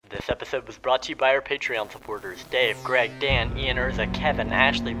This episode was brought to you by our Patreon supporters, Dave, Greg, Dan, Ian, Urza, Kevin,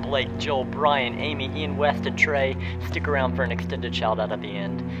 Ashley, Blake, Joel, Brian, Amy, Ian West, and Trey. Stick around for an extended shout-out at the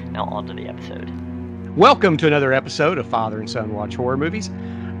end. Now on to the episode. Welcome to another episode of Father and Son Watch Horror Movies.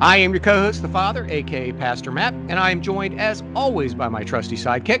 I am your co-host, The Father, a.k.a. Pastor Matt, and I am joined, as always, by my trusty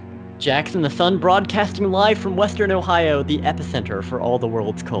sidekick, Jackson the Sun, broadcasting live from Western Ohio, the epicenter for all the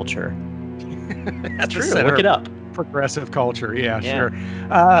world's culture. That's true, look it up. Progressive culture, yeah. Sure.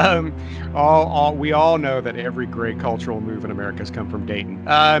 We all know that every great cultural move in America has come from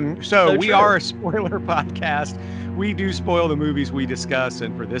Dayton. So we are a spoiler podcast. We do spoil the movies we discuss,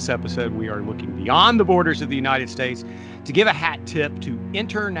 and for this episode, we are looking beyond the borders of the United States to give a hat tip to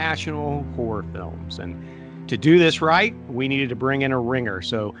international horror films. And to do this right, we needed to bring in a ringer.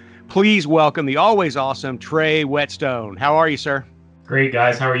 So please welcome the always awesome Trey Whetstone. How are you, sir? Great,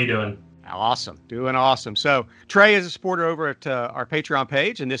 guys. How are you doing? Awesome. Doing awesome. So Trey is a supporter over at our Patreon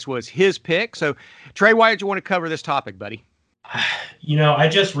page, and this was his pick. So Trey, why did you want to cover this topic, buddy? You know, I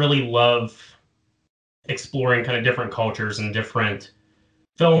just really love exploring kind of different cultures and different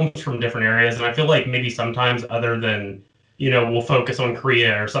films from different areas. And I feel like maybe sometimes other than, we'll focus on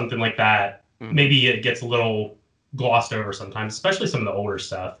Korea or something like that, maybe it gets a little glossed over sometimes, especially some of the older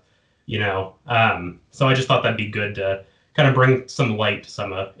stuff, So I just thought that'd be good to kind of bring some light to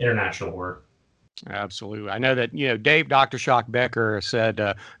some international horror. Absolutely. I know that, Dave Dr. Shock Becker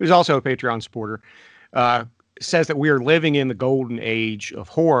said, who's also a Patreon supporter, says that we are living in the golden age of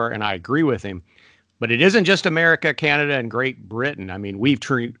horror, and I agree with him. But it isn't just America, Canada, and Great Britain. I mean, we've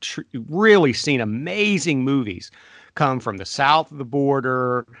really seen amazing movies come from the south of the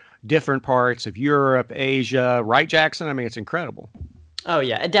border, different parts of Europe, Asia. Right, Jackson? I mean, it's incredible. Oh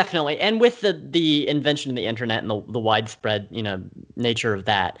yeah, definitely. And with the invention of the internet and the widespread, nature of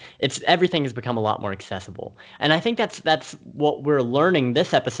that, everything has become a lot more accessible. And I think that's what we're learning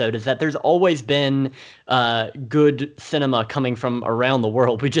this episode, is that there's always been good cinema coming from around the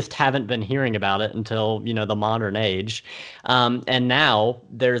world. We just haven't been hearing about it until, the modern age. And now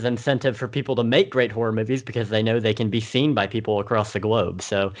there's incentive for people to make great horror movies because they know they can be seen by people across the globe.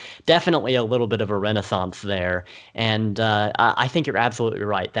 So definitely a little bit of a renaissance there. And I think you're absolutely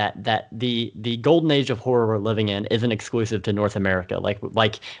right that the golden age of horror we're living in isn't exclusive to North America.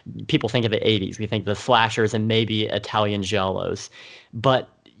 Like people think of the 80s, we think the slashers and maybe Italian giallos, but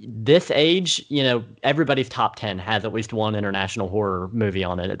this age, everybody's top 10 has at least one international horror movie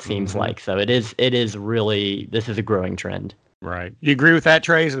on it. It seems like, so it is really, this is a growing trend. Right. You agree with that,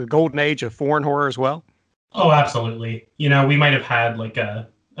 Trey? Is it the golden age of foreign horror as well? Oh, absolutely. We might have had like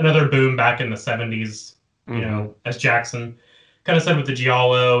another boom back in the 70s, as Jackson kind of said, with the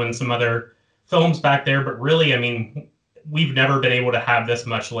Giallo and some other films back there. But really, I mean, we've never been able to have this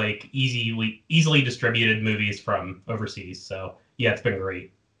much like easily distributed movies from overseas. So yeah, it's been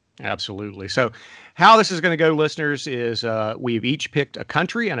great. Absolutely. So how this is going to go, listeners, is we've each picked a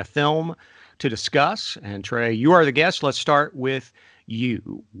country and a film to discuss. And Trey, you are the guest. Let's start with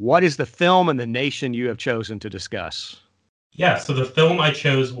you. What is the film and the nation you have chosen to discuss? Yeah, so the film I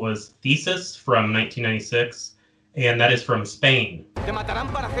chose was Thesis from 1996. And that is from Spain. Te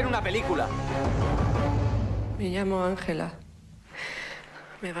matarán para hacer una película. Me llamo Ángela.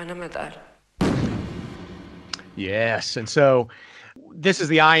 Me van a matar. Yes, and so this is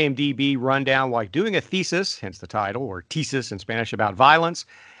the IMDb rundown, like doing a thesis, hence the title, or thesis in Spanish, about violence.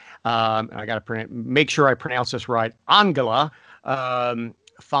 I got to make sure I pronounce this right. Angela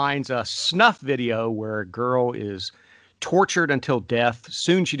finds a snuff video where a girl is tortured until death.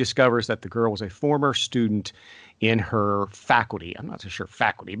 Soon she discovers that the girl was a former student in her faculty. I'm not so sure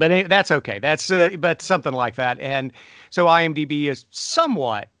faculty, but that's okay. That's but something like that. And so IMDb is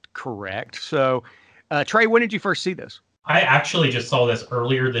somewhat correct. So Trey, when did you first see this? I actually just saw this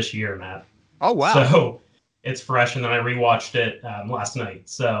earlier this year, Matt. Oh, wow. So it's fresh, and then I rewatched it last night.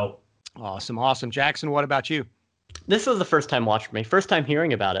 So awesome. Jackson, what about you? This was the first time watching for me, first time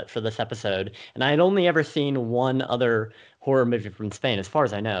hearing about it for this episode. And I had only ever seen one other horror movie from Spain, as far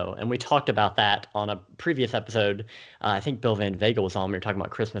as I know. And we talked about that on a previous episode. I think Bill Van Vega was on. We were talking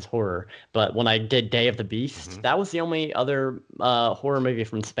about Christmas horror. But when I did Day of the Beast, that was the only other horror movie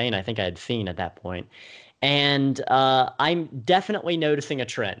from Spain I think I had seen at that point. And I'm definitely noticing a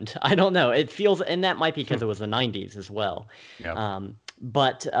trend. I don't know. It feels, and that might be because it was the 90s as well. Yep.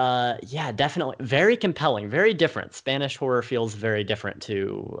 But yeah, definitely very compelling, very different. Spanish horror feels very different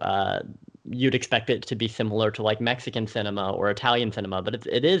to, you'd expect it to be similar to like Mexican cinema or Italian cinema, but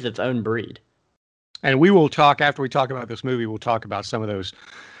it is its own breed. And we will talk, after we talk about this movie, we'll talk about some of those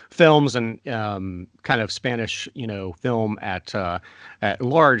films and kind of Spanish, film at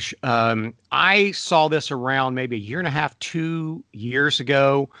large. I saw this around maybe a year and a half, 2 years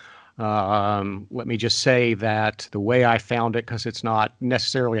ago. Let me just say that the way I found it, because it's not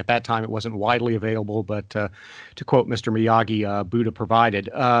necessarily at that time, it wasn't widely available, but to quote Mr. Miyagi, Buddha provided.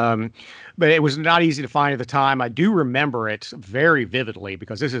 But it was not easy to find at the time. I do remember it very vividly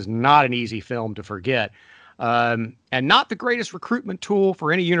because this is not an easy film to forget. And not the greatest recruitment tool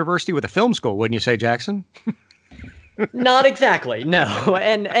for any university with a film school, wouldn't you say, Jackson? Not exactly, no.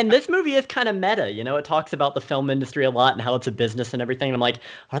 And this movie is kind of meta, it talks about the film industry a lot and how it's a business and everything. And I'm like,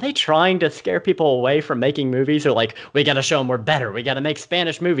 are they trying to scare people away from making movies? Or like, we got to show them we're better. We got to make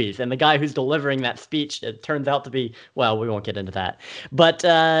Spanish movies. And the guy who's delivering that speech, it turns out to be, well, we won't get into that. But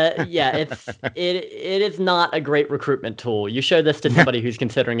yeah, it is not a great recruitment tool. You show this to somebody who's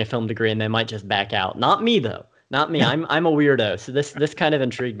considering a film degree and they might just back out. Not me, though. Not me. I'm a weirdo. So this kind of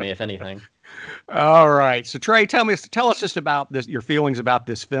intrigued me, if anything. All right. So Trey, tell us just about this, your feelings about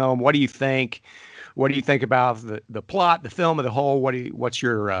this film. What do you think? What do you think about the plot, the film as a whole? What's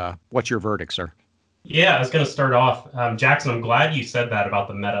your verdict, sir? Yeah, I was going to start off, Jackson. I'm glad you said that about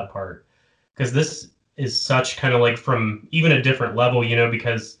the meta part, because this is such kind of like from even a different level,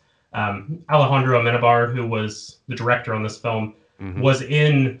 because Alejandro Amenabar, who was the director on this film, was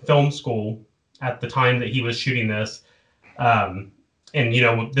in film school at the time that he was shooting this. And,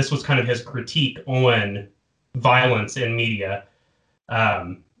 this was kind of his critique on violence in media.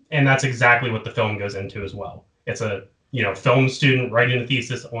 And that's exactly what the film goes into as well. It's a, film student writing a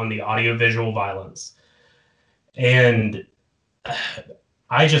thesis on the audiovisual violence. And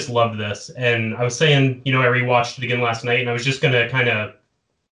I just loved this. And I was saying, I rewatched it again last night, and I was just going to kind of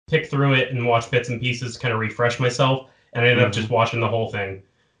pick through it and watch bits and pieces, kind of refresh myself. And I ended up just watching the whole thing.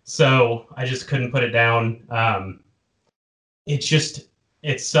 So I just couldn't put it down.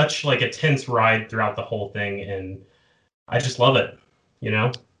 It's such like a tense ride throughout the whole thing, and I just love it,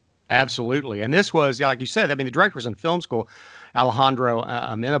 Absolutely. And this was, like you said, I mean, the director was in film school, Alejandro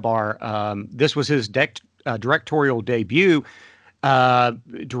Amenabar. This was his directorial debut,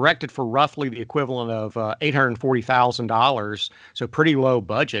 directed for roughly the equivalent of $840,000, so pretty low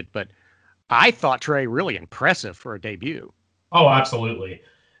budget, but I thought, Trey, really impressive for a debut. Oh, absolutely.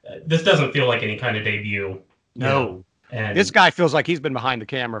 This doesn't feel like any kind of debut. No. And this guy feels like he's been behind the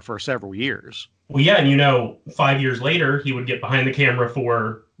camera for several years. Well, yeah, and 5 years later, he would get behind the camera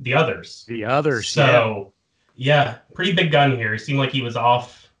for The Others. The Others, so, yeah, pretty big gun here. It seemed like he was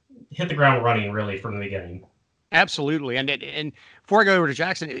hit the ground running, really, from the beginning. Absolutely. And before I go over to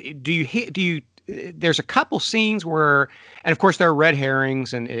Jackson, do you there's a couple scenes where, and of course there are red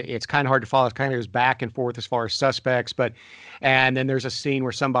herrings and it's kind of hard to follow. It kind of goes back and forth as far as suspects, and then there's a scene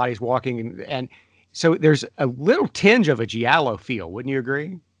where somebody's walking and so there's a little tinge of a giallo feel. Wouldn't you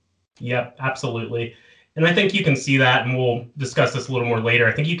agree? Yep, absolutely. And I think you can see that, and we'll discuss this a little more later.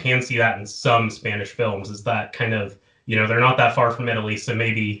 I think you can see that in some Spanish films, is that kind of, they're not that far from Italy, so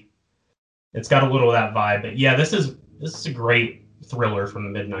maybe it's got a little of that vibe. But yeah, this is a great thriller from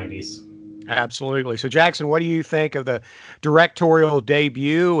the mid-90s. Absolutely. So Jackson, what do you think of the directorial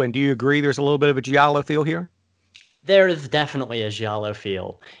debut, and do you agree there's a little bit of a giallo feel here? There is definitely a giallo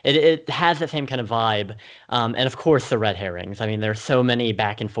feel. It has that same kind of vibe. And of course the red herrings. I mean, there's so many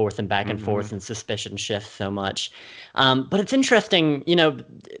back and forth and suspicion shifts so much. But it's interesting,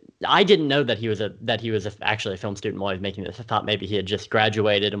 I didn't know that he was actually a film student while he was making this. I thought maybe he had just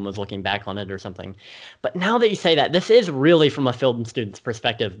graduated and was looking back on it or something. But now that you say that, this is really from a film student's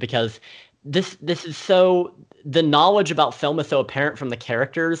perspective, because this is so, the knowledge about film is so apparent from the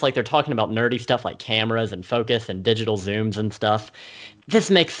characters. Like, they're talking about nerdy stuff like cameras and focus and digital zooms and stuff. This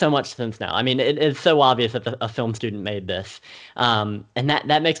makes so much sense now. I mean, it's so obvious that a film student made this. And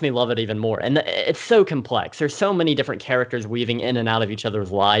that makes me love it even more. And it's so complex. There's so many different characters weaving in and out of each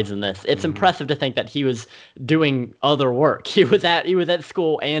other's lives in this. It's impressive to think that he was doing other work. He was at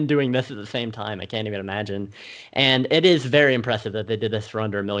school and doing this at the same time. I can't even imagine. And it is very impressive that they did this for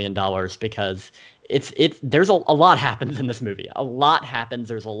under $1 million, because there's a lot happens in this movie. A lot happens.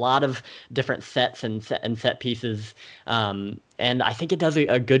 There's a lot of different sets and set pieces. And I think it does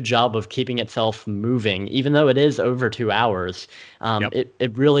a good job of keeping itself moving, even though it is over 2 hours.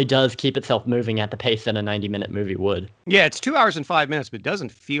 It really does keep itself moving at the pace that a 90-minute movie would. Yeah, it's 2 hours and 5 minutes, but it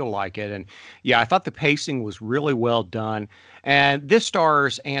doesn't feel like it. And yeah, I thought the pacing was really well done. And this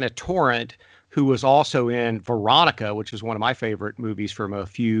stars Anna Torrent, who was also in Veronica, which is one of my favorite movies from a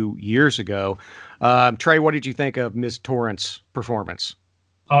few years ago. Trey, what did you think of Ms. Torrent's performance?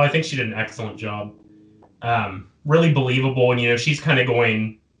 Oh, I think she did an excellent job. Really believable. And, she's kind of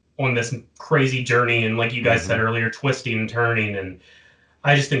going on this crazy journey. And like you guys said earlier, twisting and turning. And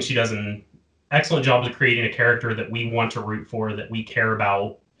I just think she does an excellent job of creating a character that we want to root for, that we care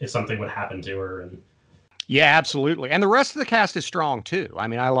about if something would happen to her. And Yeah, absolutely. And the rest of the cast is strong too. I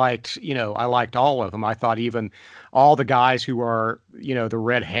mean, I liked all of them. I thought even all the guys who are, the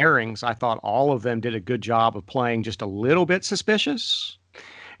red herrings, I thought all of them did a good job of playing just a little bit suspicious.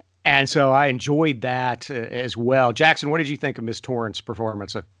 And so I enjoyed that as well. Jackson, what did you think of Miss Torrance's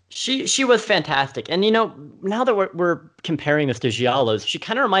performance? She was fantastic. And now that we're comparing this to Giallo's, she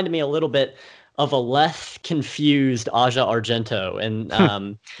kind of reminded me a little bit of a less confused Asia Argento. And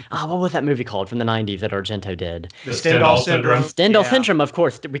what was that movie called from the 90s that Argento did? The Stendhal Syndrome. Stendhal Syndrome, of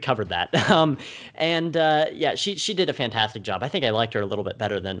course, we covered that. She did a fantastic job. I think I liked her a little bit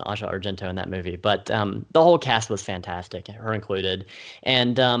better than Asia Argento in that movie. But the whole cast was fantastic, her included.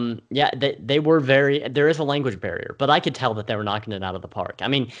 And they were there is a language barrier, but I could tell that they were knocking it out of the park. I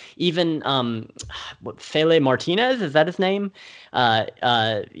mean, even Fele Martinez, is that his name?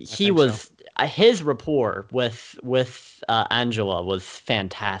 He was... So. His rapport with Angela was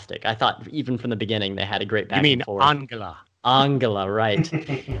fantastic. I thought even from the beginning they had a great back and forth. You mean Angela? Angela, right.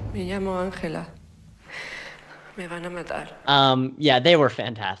 Me llamo Ángela. Me van a matar. They were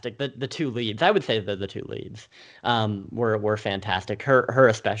fantastic. The two leads, I would say the two leads, were fantastic. Her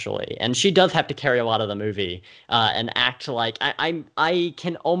especially, and she does have to carry a lot of the movie and act like I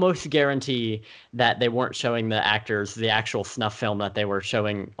can almost guarantee that they weren't showing the actors the actual snuff film that they were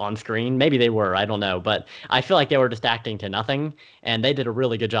showing on screen. Maybe they were, I don't know, but I feel like they were just acting to nothing, and they did a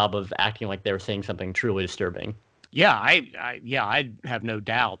really good job of acting like they were seeing something truly disturbing. Yeah, I have no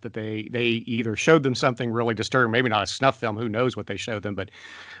doubt that they either showed them something really disturbing, maybe not a snuff film, who knows what they showed them, but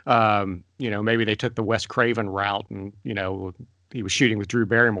maybe they took the Wes Craven route and, he was shooting with Drew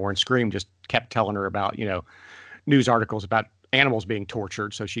Barrymore and Scream just kept telling her about, news articles about animals being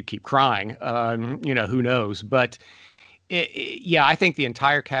tortured, so she'd keep crying. Who knows? But I think the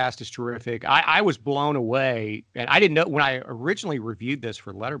entire cast is terrific. I was blown away, and I didn't know when I originally reviewed this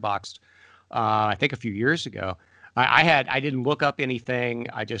for Letterboxd, I think a few years ago. I didn't look up anything.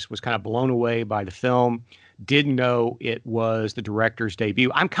 I just was kind of blown away by the film. Didn't know it was the director's debut.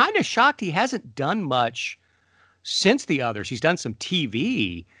 I'm kind of shocked he hasn't done much since the others. He's done some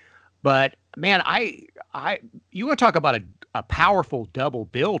TV, but man, you want to talk about a powerful double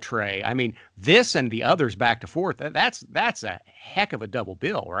bill, Trey. I mean, this and the others back to forth. That's a heck of a double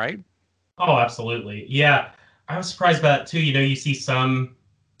bill, right? Oh, absolutely. Yeah, I was surprised by that too. You see some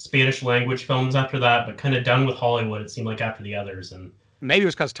Spanish language films after that, but kind of done with Hollywood, it seemed like, after the others. And maybe it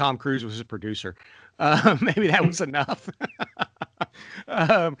was because Tom Cruise was his producer. Maybe that was enough.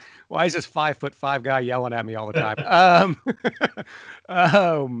 Why is this 5'5" guy yelling at me all the time?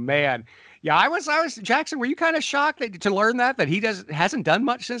 Oh man. Yeah, I was Jackson, were you kind of shocked to learn that he hasn't done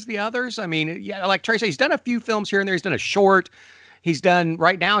much since the others? I mean, yeah, like Trey said, he's done a few films here and there. He's done a short. He's done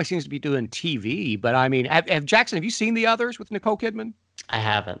right now. He seems to be doing TV, but I mean, Jackson, have you seen the others with Nicole Kidman? I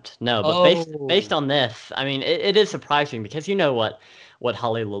haven't. No, but based on this, I mean, it is surprising because you know what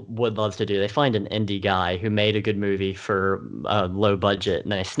Hollywood loves to do. They find an indie guy who made a good movie for a low budget,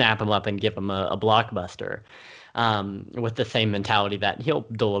 and they snap him up and give him a blockbuster. With the same mentality that he'll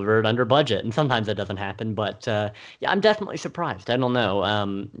deliver it under budget. And sometimes that doesn't happen, but I'm definitely surprised. I don't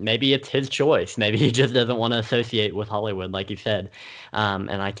know. Maybe it's his choice. Maybe he just doesn't want to associate with Hollywood, like you said.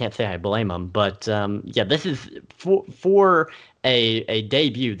 And I can't say I blame him, but this is for a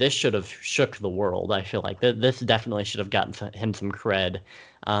debut. This should have shook the world. I feel like this definitely should have gotten him some cred.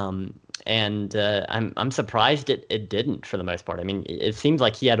 And I'm surprised it didn't for the most part. I mean, it seems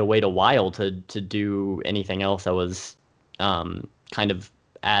like he had to wait a while to do anything else that was kind of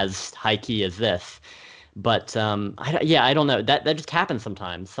as high key as this. But I don't know. That just happens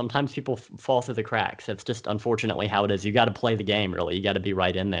sometimes. Sometimes people fall through the cracks. It's just unfortunately how it is. You got to play the game, really. You got to be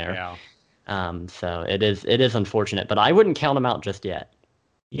right in there. Yeah. So it is unfortunate, but I wouldn't count him out just yet.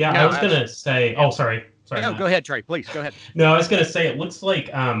 Yeah, I was gonna say. Oh, sorry. No, go ahead, Trey. Please go ahead. No, I was going to say, it looks like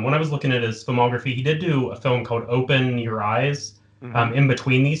when I was looking at his filmography, he did do a film called Open Your Eyes in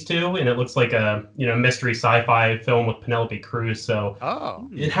between these two, and it looks like a mystery sci-fi film with Penelope Cruz. So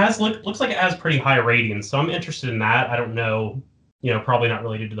it looks like it has pretty high ratings. So I'm interested in that. I don't know, probably not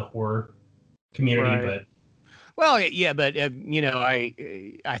related to the horror community, right. But. Well, yeah, but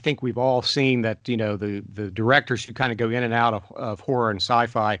I think we've all seen that the directors who kind of go in and out of horror and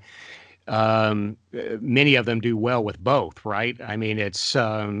sci-fi. Many of them do well with both, right? I mean, it's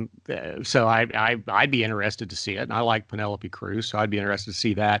so I'd be interested to see it, and I like Penelope Cruz, so I'd be interested to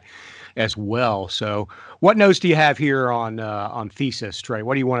see that as well. So, what notes do you have here on Thesis, Trey?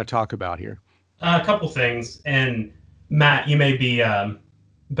 What do you want to talk about here? A couple things, and Matt, you may be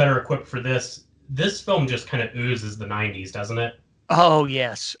better equipped for this. This film just kind of oozes the '90s, doesn't it? Oh,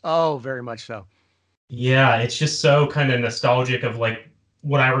 yes. Oh, very much so. Yeah, it's just so kind of nostalgic of like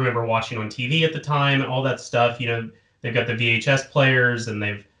what I remember watching on TV at the time, all that stuff. They've got the VHS players and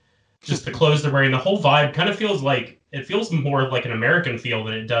they've just the clothes they're wearing. The whole vibe kind of feels like it feels more like an American feel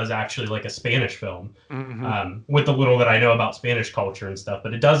than it does actually like a Spanish film. With the little that I know about Spanish culture and stuff,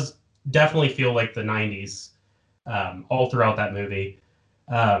 but it does definitely feel like the 90s all throughout that movie.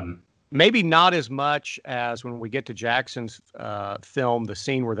 Maybe not as much as when we get to Jackson's film, the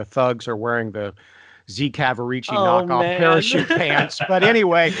scene where the thugs are wearing the Z Cavarici knockoff parachute pants. But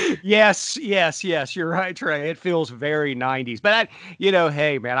anyway, yes, you're right, Trey. It feels very 90s. But,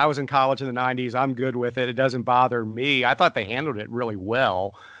 hey, man, I was in college in the 90s. I'm good with it. It doesn't bother me. I thought they handled it really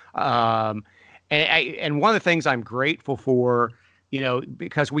well. And one of the things I'm grateful for,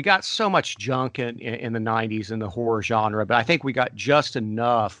 because we got so much junk in the 90s in the horror genre, but I think we got just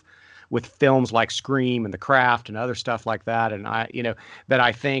enough with films like Scream and The Craft and other stuff like that. And that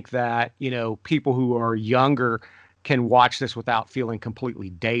I think that, people who are younger can watch this without feeling completely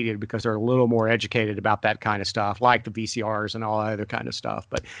dated because they're a little more educated about that kind of stuff, like the VCRs and all that other kind of stuff.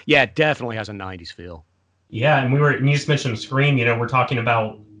 But yeah, it definitely has a 90s feel. Yeah. And you just mentioned Scream, we're talking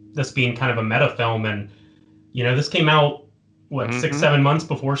about this being kind of a meta film. And, this came out, 6-7 months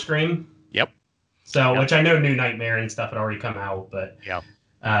before Scream? Yep. So, which I know New Nightmare and stuff had already come out, but yeah.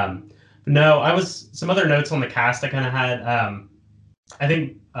 No, some other notes on the cast I kind of had. I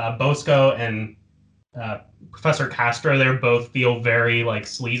think Bosco and Professor Castro there both feel very like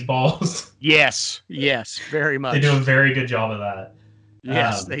sleazeballs. Yes, very much. They do a very good job of that.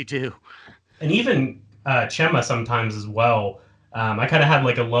 Yes, they do. And even Chema sometimes as well. I kind of had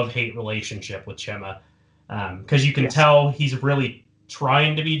like a love-hate relationship with Chema because you can tell he's really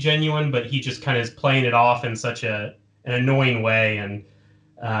trying to be genuine, but he just kind of is playing it off in such an annoying way.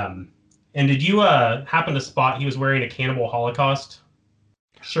 And did you happen to spot he was wearing a Cannibal Holocaust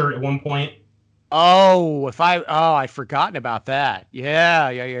shirt at one point? Oh, I'd forgotten about that. Yeah.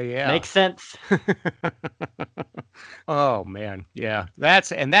 Makes sense. Oh man. Yeah.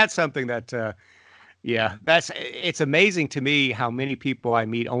 That's something that, it's amazing to me how many people I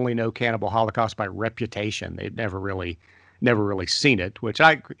meet only know Cannibal Holocaust by reputation. They've never really seen it, which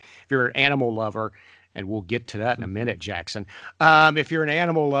if you're an animal lover, and we'll get to that in a minute, Jackson. If you're an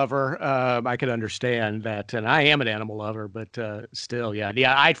animal lover, I could understand that. And I am an animal lover, but still, yeah,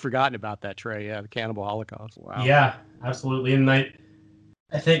 I'd forgotten about that, Trey. Yeah, the Cannibal Holocaust. Wow. Yeah, absolutely. And I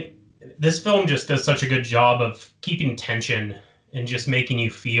think this film just does such a good job of keeping tension and just making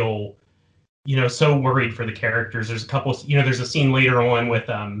you feel, so worried for the characters. There's a couple, there's a scene later on with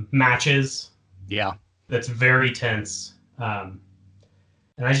matches. Yeah. That's very tense.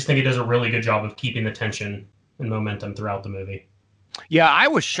 And I just think it does a really good job of keeping the tension and momentum throughout the movie. Yeah, I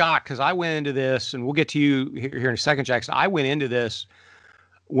was shocked because I went into this, and we'll get to you here in a second, Jackson. I went into this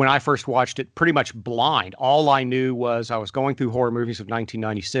when I first watched it pretty much blind. All I knew was I was going through horror movies of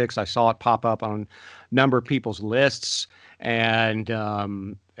 1996. I saw it pop up on a number of people's lists, and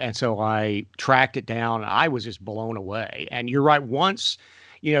so I tracked it down. And I was just blown away. And you're right. Once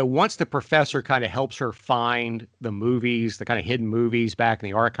the professor kind of helps her find the movies, the kind of hidden movies back in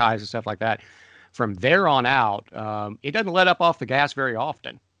the archives and stuff like that, from there on out, it doesn't let up off the gas very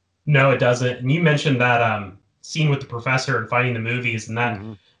often. No, it doesn't. And you mentioned that scene with the professor and finding the movies, and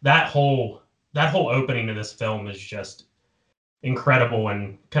that whole opening of this film is just incredible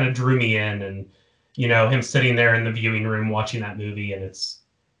and kind of drew me in. And him sitting there in the viewing room watching that movie, and it's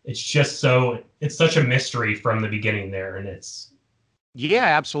such a mystery from the beginning there, and it's. Yeah,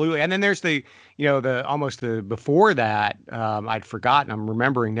 absolutely. And then there's the before that, I'd forgotten. I'm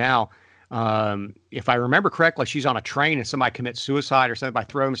remembering now. If I remember correctly, she's on a train and somebody commits suicide or something by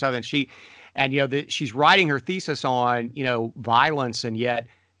throwing something. She's writing her thesis on, violence, and yet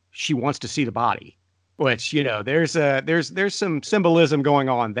she wants to see the body, which, there's some symbolism going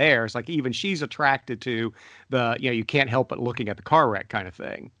on there. It's like even she's attracted to the, you can't help but looking at the car wreck kind of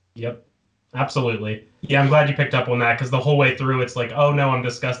thing. Yep. Absolutely. Yeah, I'm glad you picked up on that because the whole way through it's like, oh no, I'm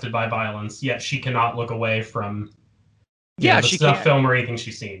disgusted by violence. Yet she cannot look away from the stuff, film, or anything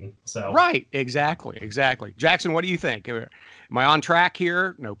she's seen. So right, exactly. Jackson, what do you think? Am I on track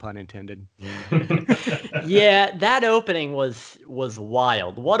here? No pun intended. Yeah, that opening was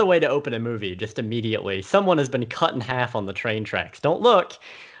wild. What a way to open a movie just immediately. Someone has been cut in half on the train tracks. Don't look.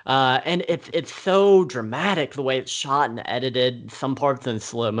 And it's so dramatic the way it's shot and edited. Some parts in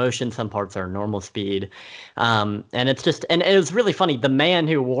slow motion, some parts are normal speed, and it's just and it was really funny. The man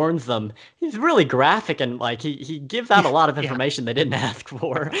who warns them, he's really graphic and like he gives out a lot of Yeah. information they didn't ask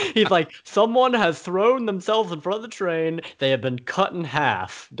for. He's like, someone has thrown themselves in front of the train. They have been cut in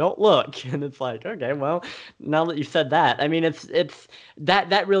half. Don't look. And it's like, okay, well, now that you said that, I mean, it's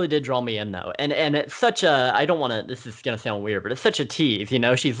that really did draw me in though, and it's such a I don't want to. This is gonna sound weird, but it's such a tease. You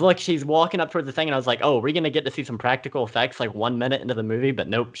know, she's walking up towards the thing, and I was like, oh, we're gonna get to see some practical effects like 1 minute into the movie, but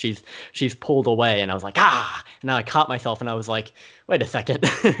nope, she's pulled away, and I was like, ah, and now I caught myself, and I was like, wait a second,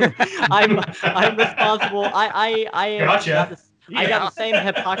 I'm responsible. I Gotcha. I got the same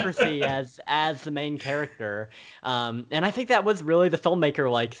hypocrisy as the main character, and I think that was really the filmmaker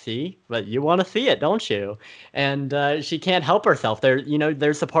like, see, but you want to see it, don't you? And she can't help herself.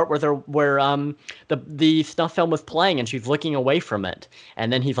 There's a part where the snuff film was playing and she's looking away from it,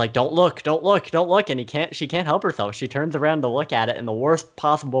 and then he's like, don't look, don't look, don't look, and she can't help herself. She turns around to look at it in the worst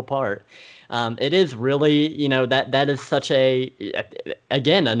possible part. It is really, that is such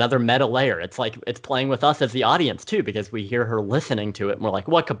again, another meta layer. It's like it's playing with us as the audience too, because we hear her listening to it and we're like,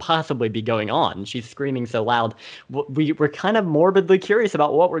 what could possibly be going on? And she's screaming so loud. We're kind of morbidly curious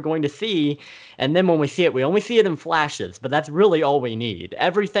about what we're going to see. And then when we see it, we only see it in flashes, but that's really all we need.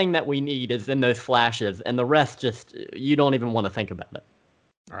 Everything that we need is in those flashes, and the rest you don't even want to think about it.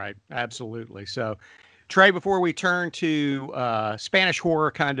 All right. Absolutely. So, Trey, before we turn to Spanish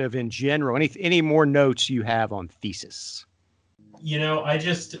horror kind of in general, any more notes you have on Thesis?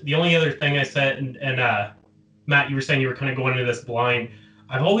 The only other thing I said, and Matt, you were saying you were kind of going into this blind.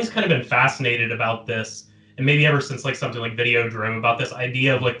 I've always kind of been fascinated about this, and maybe ever since like something like Videodrome, about this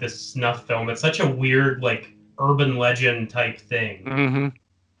idea of like this snuff film. It's such a weird like urban legend type thing. Mm-hmm.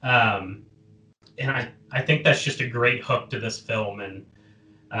 And I think that's just a great hook to this film, and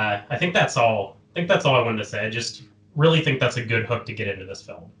I think that's all. I think that's all I wanted to say. I just really think that's a good hook to get into this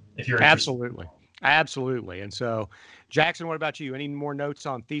film. If you're interested. Absolutely. And so, Jackson, what about you? Any more notes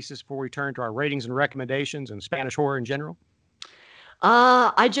on Thesis before we turn to our ratings and recommendations and Spanish horror in general?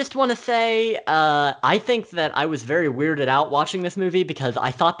 I just want to say, I think that I was very weirded out watching this movie because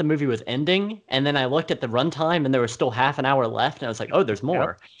I thought the movie was ending, and then I looked at the runtime and there was still half an hour left, and I was like, oh, there's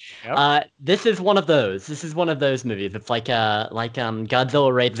more. Yep. This is one of those. This is one of those movies. It's like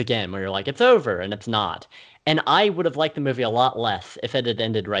Godzilla Raids Again, where you're like, it's over, and it's not. And I would have liked the movie a lot less if it had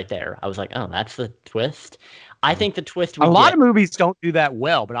ended right there. I was like, oh, that's the twist. I think the twist a lot of movies don't do that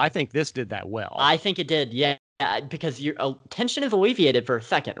well, but I think this did that well. I think it did, yeah. Because your tension is alleviated for a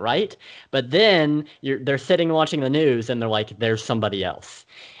second, right? But then they're sitting watching the news and they're like, there's somebody else.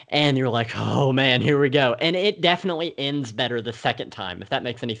 And you're like, oh man, here we go. And it definitely ends better the second time, if that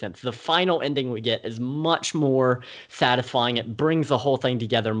makes any sense. The final ending we get is much more satisfying. It brings the whole thing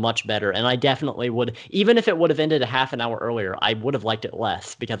together much better. And I definitely would, even if it would have ended a half an hour earlier, I would have liked it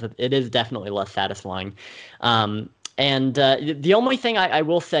less because it is definitely less satisfying. And the only thing I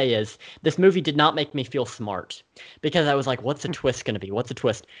will say is this movie did not make me feel smart because I was like, what's the twist going to be? What's the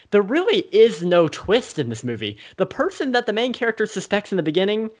twist? There really is no twist in this movie. The person that the main character suspects in the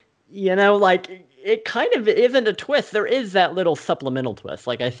beginning, like it kind of isn't a twist. There is that little supplemental twist,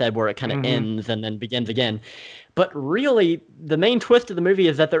 like I said, where it kind of ends and then begins again. But really, the main twist of the movie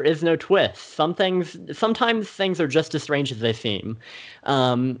is that there is no twist. Sometimes things are just as strange as they seem.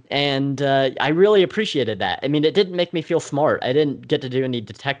 And I really appreciated that. I mean, it didn't make me feel smart. I didn't get to do any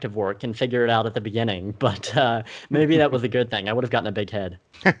detective work and figure it out at the beginning, but maybe that was a good thing. I would have gotten a big head.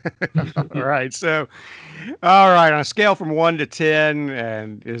 All right. So, all right. On a scale from 1 to 10,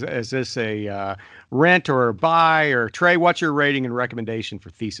 and is this a rent or a buy? Or Trey, what's your rating and recommendation for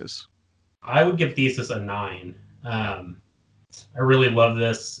Thesis? I would give Thesis a 9. I really love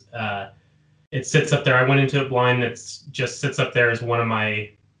this. It sits up there. I went into it blind. It just sits up there as one of my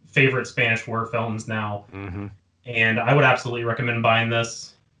favorite Spanish horror films now. Mm-hmm. And I would absolutely recommend buying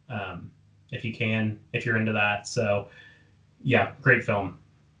this if you can, if you're into that. So, yeah, great film.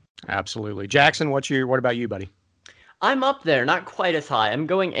 Absolutely. Jackson, what about you, buddy? I'm up there, not quite as high. I'm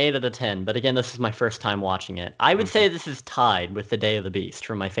going 8 out of 10, but again, this is my first time watching it. I would say this is tied with The Day of the Beast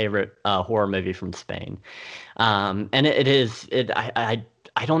from my favorite horror movie from Spain. And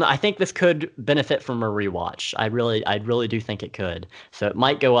I don't know. I think this could benefit from a rewatch. I really do think it could. So it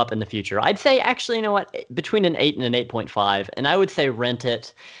might go up in the future. I'd say actually, you know what, between an 8 and an 8.5, and I would say rent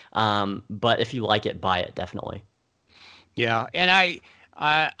it. But if you like it, buy it, definitely. Yeah, and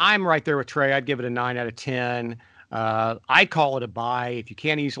I'm right there with Trey. I'd give it a 9 out of 10. I call it a buy. If you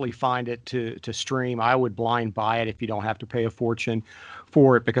can't easily find it to stream, I would blind buy it if you don't have to pay a fortune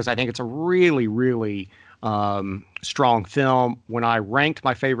for it, because I think it's a really, really strong film. When I ranked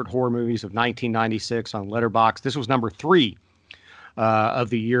my favorite horror movies of 1996 on Letterboxd, this was number 3 of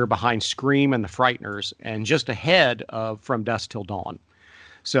the year, behind Scream and The Frighteners, and just ahead of From Dusk Till Dawn.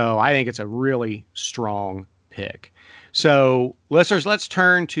 So I think it's a really strong pick. So listeners, let's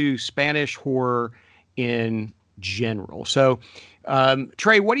turn to Spanish horror in general. So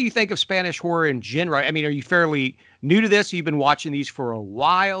Trey, what do you think of Spanish horror in general? I mean, are you fairly new to this? You've been watching these for a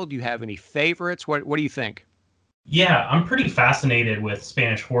while. Do you have any favorites? What do you think? Yeah, I'm pretty fascinated with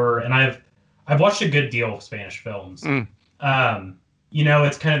Spanish horror, and I've watched a good deal of Spanish films.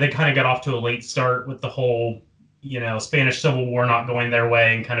 It's they kind of got off to a late start with the whole, Spanish Civil War not going their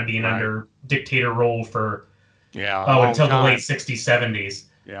way and kind of being under dictator rule for until the late 60s, 70s.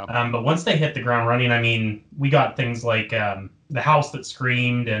 Yeah. But once they hit the ground running, I mean, we got things like The House That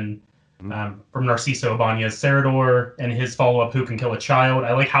Screamed and from Narciso Ibáñez Serrador and his follow-up Who Can Kill a Child.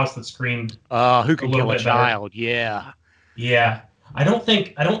 I like House That Screamed. Who Can Kill a Child? Yeah. Yeah. I don't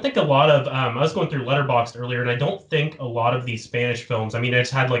think a lot of I was going through Letterboxd earlier, and I don't think a lot of these Spanish films. I mean, I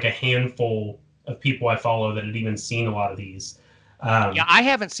just had like a handful of people I follow that had even seen a lot of these. I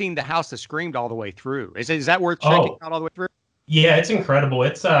haven't seen The House That Screamed all the way through. Is that worth checking out all the way through? Yeah, it's incredible.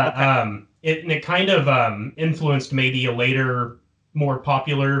 It's it kind of influenced maybe a later, more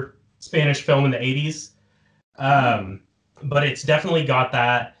popular Spanish film in the 80s. But it's definitely got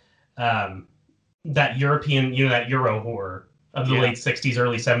that European, that Euro horror of the late 60s,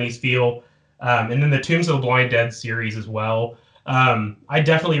 early 70s feel. And then the Tombs of the Blind Dead series as well. I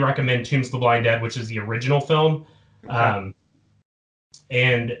definitely recommend Tombs of the Blind Dead, which is the original film. Okay.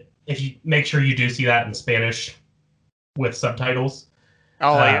 And if you make sure you do see that in Spanish with subtitles.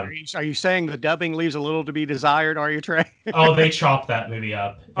 Oh, are you saying the dubbing leaves a little to be desired? Are you, Trey? Oh, they chopped that movie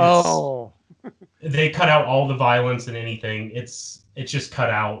up. They cut out all the violence and anything. It's just cut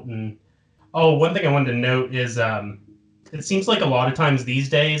out. And one thing I wanted to note is it seems like a lot of times these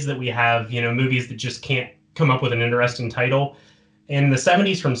days that we have movies that just can't come up with an interesting title. In the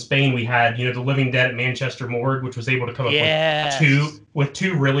 70s from Spain, we had The Living Dead at Manchester Morgue, which was able to come up with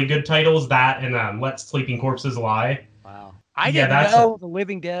two really good titles. That and Let Sleeping Corpses Lie. Wow. I didn't know The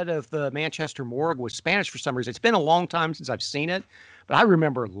Living Dead of the Manchester Morgue was Spanish for some reason. It's been a long time since I've seen it, but I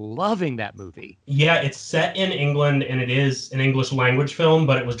remember loving that movie. Yeah, it's set in England, and it is an English language film,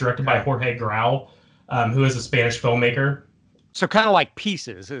 but it was directed by Jorge Grau, who is a Spanish filmmaker. So kind of like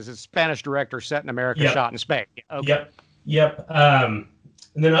Pieces, is a Spanish director set in America, shot in Spain. Okay. Yep. And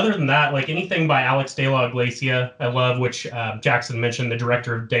then other than that, like anything by Alex de la Iglesia, I love, which Jackson mentioned, the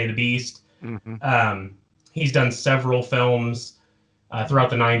director of Day of the Beast. Mm-hmm. He's done several films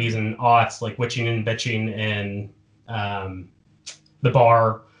throughout the 90s and aughts, like Witching and Bitching and The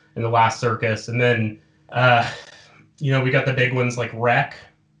Bar and The Last Circus. And then, we got the big ones like Wreck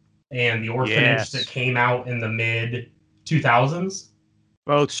and The Orphanage that came out in the mid-2000s.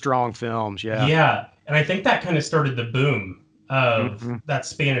 Both strong films, yeah. Yeah. And I think that kind of started the boom of that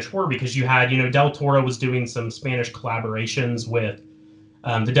Spanish horror, because you had, Del Toro was doing some Spanish collaborations with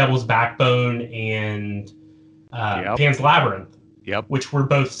The Devil's Backbone and Pan's Labyrinth, which were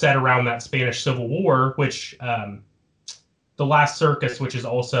both set around that Spanish Civil War, which The Last Circus, which is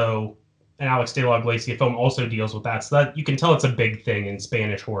also an Alex de la Iglesia film, also deals with that. So that you can tell it's a big thing in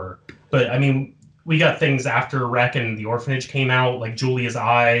Spanish horror. But I mean, we got things after Wreck and The Orphanage came out, like Julia's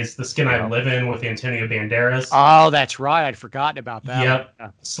Eyes, The Skin I Live In with Antonio Banderas. Oh, that's right. I'd forgotten about that. Yep.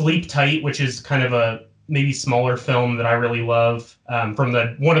 Yeah. Sleep Tight, which is kind of a maybe smaller film that I really love, from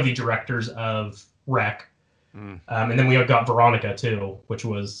one of the directors of Wreck. And then we got Veronica too, which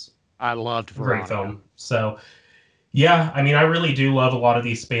was I loved Veronica. Great film. So yeah, I mean, I really do love a lot of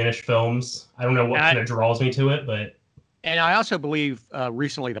these Spanish films. I don't know what kind of draws me to it, but. And I also believe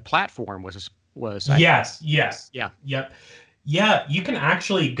recently The Platform was Yes. Yep. Yeah, you can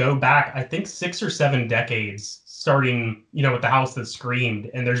actually go back, I think 6 or 7 decades, starting, with The House That Screamed,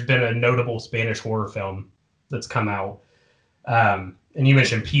 and there's been a notable Spanish horror film that's come out. And you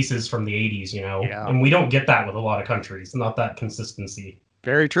mentioned Pieces from the 80s, and we don't get that with a lot of countries, not that consistency.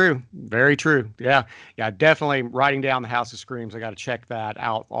 Very true. Very true. Yeah. Yeah, definitely writing down The House That Screams. I got to check that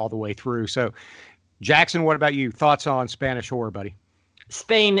out all the way through. So, Jackson, what about you? Thoughts on Spanish horror, buddy?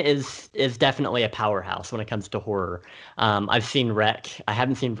 Spain is definitely a powerhouse when it comes to horror. I've seen Wreck. I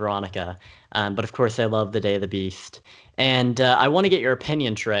haven't seen Veronica, but of course I love The Day of the Beast. And I want to get your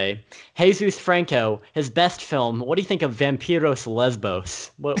opinion, Trey. Jesus Franco, his best film. What do you think of Vampiros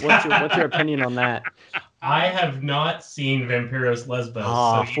Lesbos? What's your opinion on that? I have not seen Vampiros Lesbos.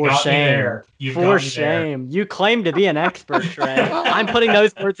 Oh, so for shame. For shame. You claim to be an expert, Trey. I'm putting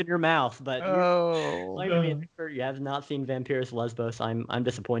those words in your mouth, but you claim to be an expert. You have not seen Vampiros Lesbos. I'm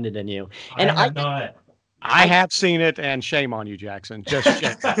disappointed in you. And I have not. I have seen it, and shame on you, Jackson. Just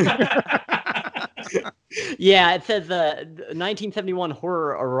shame. Yeah, it says 1971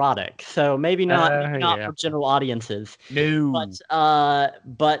 horror erotic, so maybe not yeah. for general audiences. No.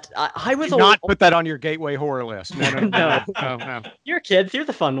 But I was Do not put that on your gateway horror list. No. Your kids, here's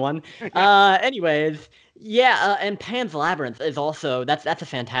a fun one. Anyways, yeah, and Pan's Labyrinth is also that's a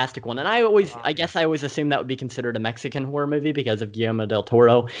fantastic one. And I guess I always assumed that would be considered a Mexican horror movie because of Guillermo del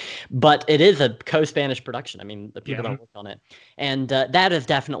Toro, but it is a co-Spanish production. I mean, the people that worked on it, and that is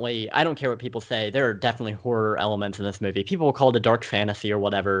definitely. I don't care what people say. There are definitely horror elements in this movie. People will call it a dark fantasy or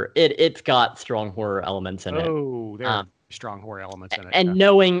whatever. It's got strong horror elements in it. Oh, there are strong horror elements in it. And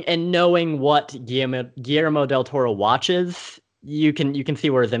knowing what Guillermo del Toro watches, you can see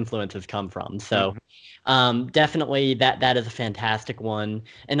where his influences come from. So definitely that is a fantastic one.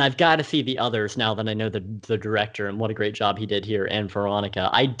 And I've got to see the others now that I know the director and what a great job he did here, and Veronica.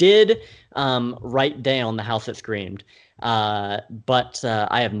 I did write down The House That Screamed, but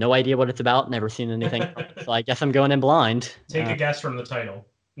I have no idea what it's about, never seen anything from it, so I guess I'm going in blind. Take a guess from the title.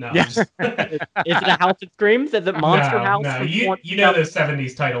 No. Yes. Is it A House That Screams? Is it Monster House? No, you know those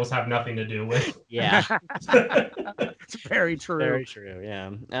 70s titles have nothing to do with. Yeah. It's very true. Very true,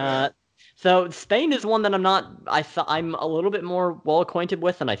 yeah. So Spain is one that I'm a little bit more well acquainted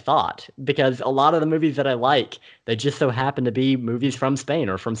with than I thought, because a lot of the movies that I like, they just so happen to be movies from Spain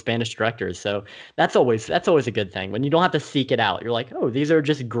or from Spanish directors. So that's always a good thing when you don't have to seek it out. You're like, oh, these are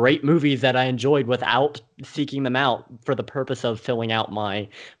just great movies that I enjoyed without seeking them out for the purpose of filling out my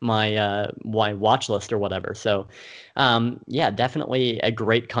watch list or whatever. So yeah, definitely a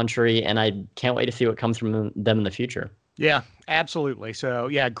great country, and I can't wait to see what comes from them in the future. Yeah, absolutely. So,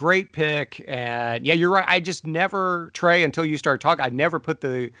 yeah, great pick. And yeah, you're right. I just never, Trey, until you start talking, I never put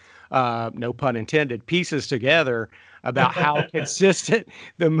the, no pun intended, pieces together about how consistent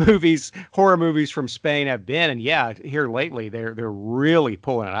the horror movies from Spain have been. And yeah, here lately, they're really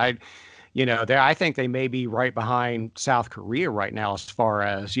pulling it. I think they may be right behind South Korea right now as far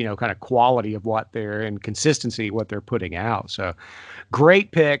as, kind of quality of what they're and consistency, what they're putting out. So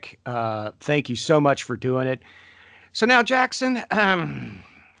great pick. Thank you so much for doing it. So now, Jackson,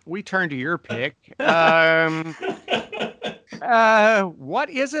 we turn to your pick. What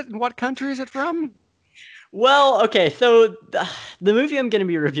is it and what country is it from? Well, okay, so the movie I'm going to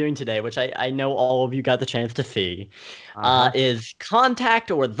be reviewing today, which I know all of you got the chance to see, is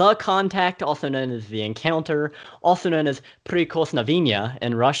Contact, or The Contact, also known as The Encounter, also known as Prikosnovenia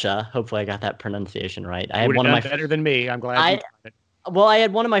in Russia. Hopefully I got that pronunciation right. I had one of my better than me. I'm glad you got it. Well, I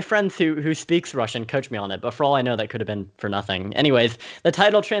had one of my friends who speaks Russian coach me on it, but for all I know, that could have been for nothing. Anyways, the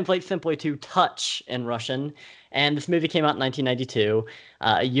title translates simply to touch in Russian, and this movie came out in 1992,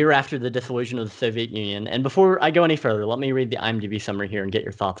 a year after the dissolution of the Soviet Union. And before I go any further, let me read the IMDb summary here and get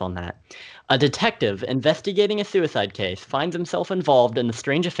your thoughts on that. A detective investigating a suicide case finds himself involved in the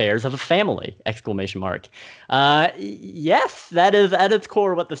strange affairs of a family! ! Yes, that is at its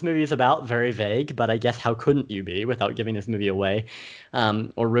core what this movie is about. Very vague, but I guess how couldn't you be without giving this movie away,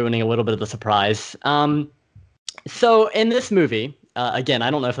 or ruining a little bit of the surprise. So in this movie, again,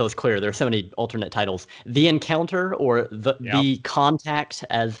 I don't know if that was clear. There are so many alternate titles. The Encounter, or the Contact,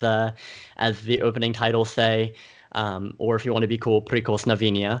 as the opening titles say, or if you want to be cool,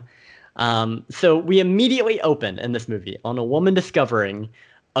 Prikosnovenia. So we immediately open in this movie on a woman discovering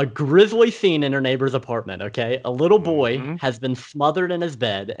a grisly scene in her neighbor's apartment. Okay, a little boy has been smothered in his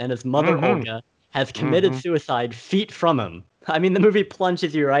bed, and his mother Olga has committed suicide feet from him. I mean, the movie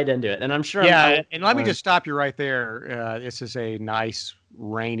plunges you right into it, and I'm sure. Yeah, and let me just stop you right there. This is a nice,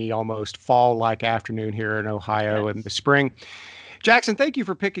 rainy, almost fall-like afternoon here in Ohio in the spring. Jackson, thank you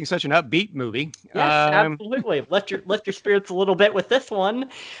for picking such an upbeat movie. Yes, absolutely. Lift your spirits a little bit with this one.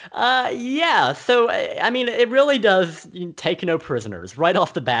 Yeah, so, I mean, it really does take no prisoners. Right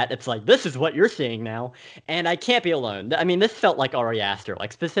off the bat, it's like, this is what you're seeing now, and I can't be alone. I mean, this felt like Ari Aster,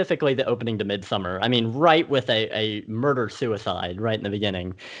 like specifically the opening to Midsommar. I mean, right with a murder-suicide right in the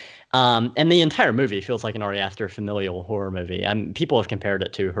beginning. And the entire movie feels like an Ari Aster familial horror movie. People have compared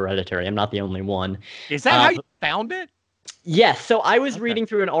it to Hereditary. I'm not the only one. Is that how you found it? Yes, so I was reading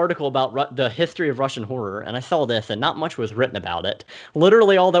through an article about the history of Russian horror, and I saw this, and not much was written about it.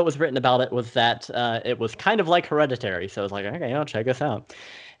 Literally, all that was written about it was that it was kind of like Hereditary. So I was like, okay, I'll check this out.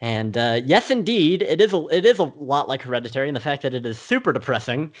 And yes, indeed, it is a lot like Hereditary in the fact that it is super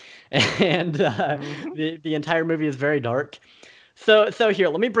depressing, and the entire movie is very dark. So here,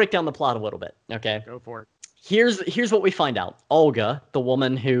 let me break down the plot a little bit. Okay, go for it. Here's what we find out. Olga, the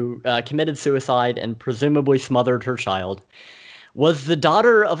woman who committed suicide and presumably smothered her child, was the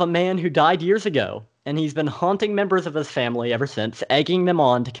daughter of a man who died years ago and he's been haunting members of his family ever since, egging them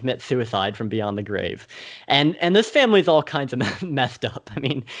on to commit suicide from beyond the grave. And this family's all kinds of messed up. I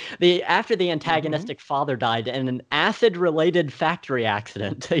mean, after the antagonistic father died in an acid-related factory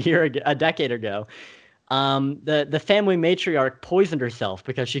accident a decade ago, the family matriarch poisoned herself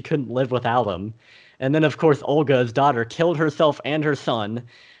because she couldn't live without him. And then, of course, Olga, his daughter, killed herself and her son.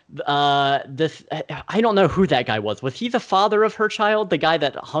 I don't know who that guy was. Was he the father of her child? The guy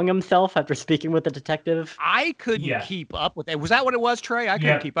that hung himself after speaking with the detective? I couldn't keep up with that. Was that what it was, Trey? I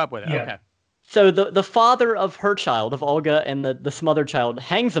couldn't keep up with it. Yeah. Okay. So the father of her child, of Olga, and the smothered child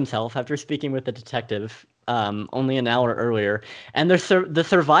hangs himself after speaking with the detective only an hour earlier. And the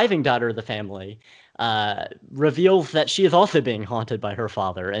surviving daughter of the family reveals that she is also being haunted by her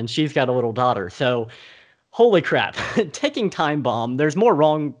father, and she's got a little daughter. So, holy crap, ticking time bomb. There's more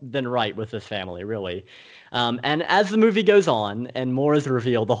wrong than right with this family, really. And as the movie goes on and more is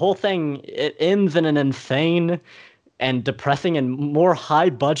revealed, the whole thing, it ends in an insane and depressing and more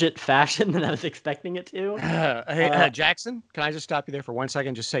high-budget fashion than I was expecting it to. Jackson, can I just stop you there for 1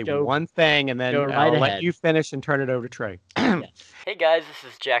 second? Just say one thing, and then I'll let you finish and turn it over to Trey. Yes. Hey guys,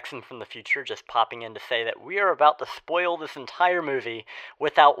 this is Jackson from the future, just popping in to say that we are about to spoil this entire movie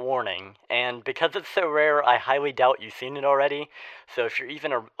without warning. And because it's so rare, I highly doubt you've seen it already. So if you're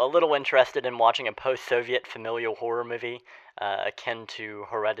even a little interested in watching a post-Soviet familial horror movie akin to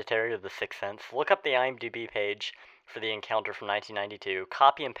Hereditary or The Sixth Sense, look up the IMDb page for The Encounter from 1992,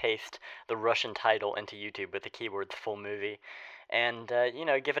 copy and paste the Russian title into YouTube with the keywords full movie, and,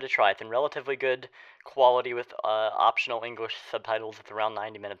 give it a try. It's in relatively good quality with optional English subtitles. It's around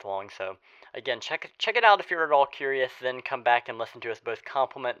 90 minutes long, so, again, check it out if you're at all curious, then come back and listen to us both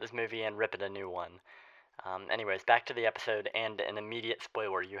compliment this movie and rip it a new one. Anyways, back to the episode and an immediate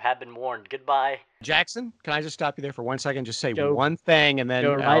spoiler. You have been warned. Goodbye. Jackson, can I just stop you there for 1 second? Just say one thing, and then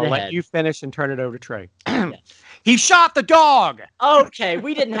I'll let you finish and turn it over to Trey. Yes. He shot the dog! Okay,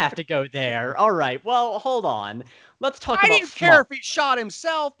 we didn't have to go there. All right, well, hold on. Let's talk about I didn't care if he shot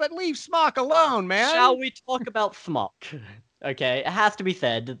himself, but leave Smock alone, man. Shall we talk about Smock? Okay, it has to be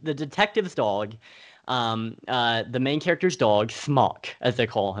said. The detective's dog, the main character's dog, Smock, as they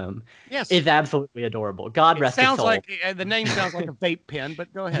call him, is absolutely adorable. God rest his soul. The name sounds like a vape pen,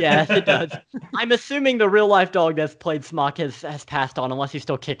 but go ahead. Yes, it does. I'm assuming the real life dog that's played Smock has passed on, unless he's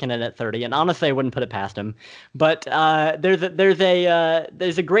still kicking it at 30. And honestly, I wouldn't put it past him. But there's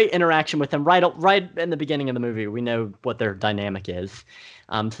a great interaction with him right in the beginning of the movie. We know what their dynamic is.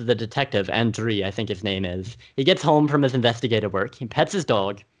 So the detective, Andrei, I think his name is, he gets home from his investigative work. He pets his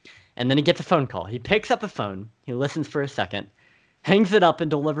dog. And then he gets a phone call. He picks up the phone. He listens for a second, hangs it up,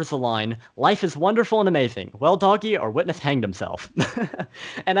 and delivers the line, "Life is wonderful and amazing. Well, doggy, our witness hanged himself."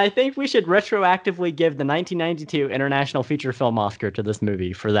 And I think we should retroactively give the 1992 International Feature Film Oscar to this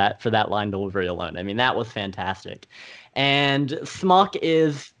movie for that line delivery alone. I mean, that was fantastic. And Smock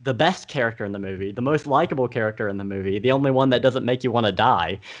is the best character in the movie, the most likable character in the movie, the only one that doesn't make you want to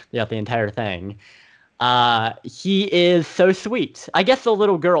die throughout the entire thing. He is so sweet. I guess the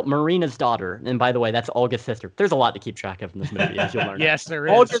little girl, Marina's daughter, and by the way, that's Olga's sister. There's a lot to keep track of in this movie, as you'll learn. Yes, there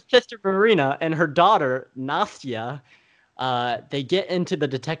is. Olga's sister, Marina, and her daughter, Nastya, they get into the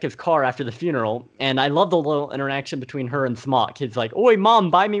detective's car after the funeral, and I love the little interaction between her and Smock. He's like, "Oi,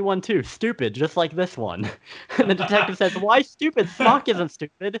 Mom, buy me one too. Stupid, just like this one." And the detective says, "Why stupid? Smock isn't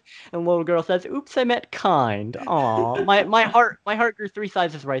stupid." And the little girl says, "Oops, I meant kind." Aw, my heart grew 3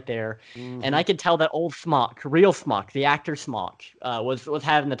 sizes right there. Mm-hmm. And I could tell that old Smock, real Smock, the actor Smock, was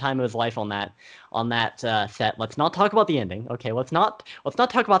having the time of his life on that set. Let's not talk about the ending. Okay, let's not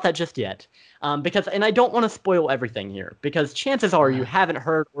talk about that just yet. Because I don't want to spoil everything here, because chances are you haven't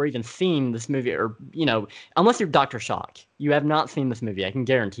heard or even seen this movie, or, unless you're Dr. Shock, you have not seen this movie. I can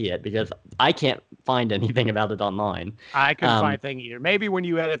guarantee it, because I can't find anything about it online. I couldn't find anything either. Maybe when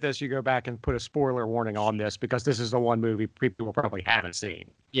you edit this, you go back and put a spoiler warning on this, because this is the one movie people probably haven't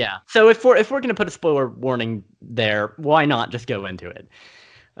seen. Yeah. So if we're going to put a spoiler warning there, why not just go into it?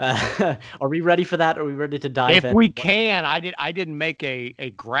 Are we ready for that? Are we ready to dive in? If we can, I didn't make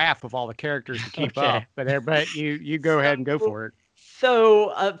a graph of all the characters to keep up, but you go ahead and go for it.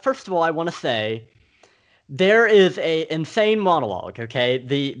 So first of all, I want to say there is a insane monologue. Okay,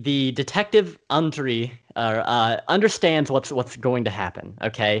 the detective Andrei understands what's going to happen.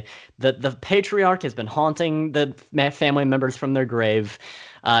 Okay, the patriarch has been haunting the family members from their grave.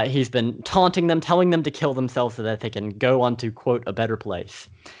 He's been taunting them, telling them to kill themselves so that they can go on to, quote, a better place.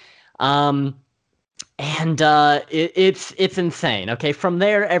 It's insane. Okay, from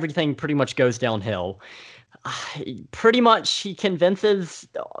there, everything pretty much goes downhill. pretty much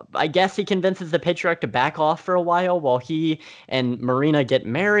I guess he convinces the patriarch to back off for a while he and Marina get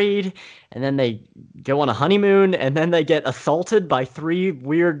married, and then they go on a honeymoon, and then they get assaulted by 3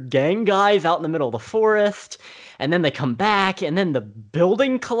 weird gang guys out in the middle of the forest, and then they come back, and then the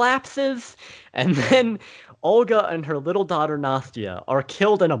building collapses, and then Olga and her little daughter Nastya are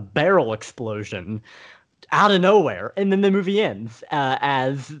killed in a barrel explosion out of nowhere, and then the movie ends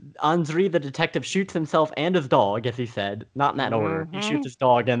as Andrei the detective shoots himself and his dog, as he said, not in that order. He shoots his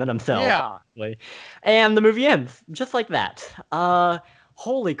dog and then himself. Yeah. Obviously. And the movie ends just like that.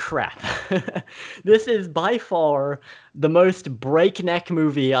 Holy crap. This is by far the most breakneck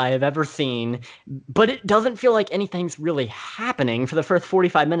movie I have ever seen, but it doesn't feel like anything's really happening for the first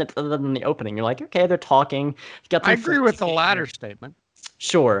 45 minutes other than the opening. You're like, okay, they're talking. I agree with the latter statement.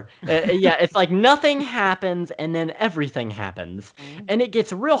 Sure. Yeah, it's like nothing happens and then everything happens. And it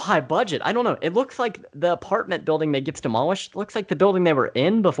gets real high budget. I don't know. It looks like the apartment building that gets demolished looks like the building they were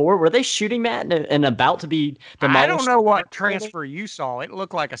in before. Were they shooting that and about to be demolished? I don't know what transfer you saw. It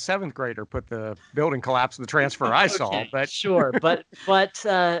looked like a 7th grader put the building collapse in the transfer I saw. But sure, but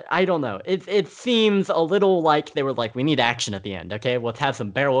I don't know. It seems a little like they were like, we need action at the end. Okay, let's have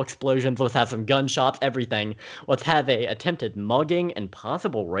some barrel explosions. Let's have some gunshots. Everything. Let's have a attempted mugging and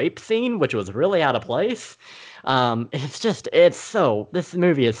possible rape scene, which was really out of place. This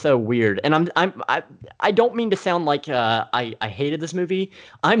movie is so weird, and I don't mean to sound like I hated this movie.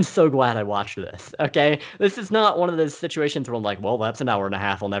 I'm so glad I watched this. Okay, this is not one of those situations where I'm like, well, that's an hour and a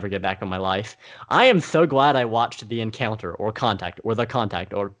half I'll never get back in my life. I am so glad I watched The Encounter or Contact or The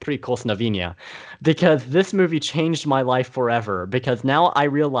Contact or Prikosnovenia, because this movie changed my life forever. Because now I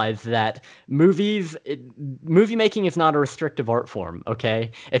realize that movie making is not a restrictive art form. Okay,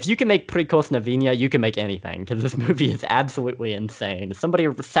 if you can make Prikosnovenia, you can make anything. Because this movie is absolutely insane. Somebody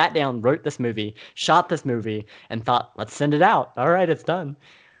sat down, wrote this movie, shot this movie, and thought, let's send it out. All right, it's done.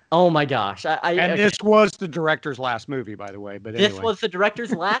 Oh my gosh. This was the director's last movie, by the way. But anyway. This was the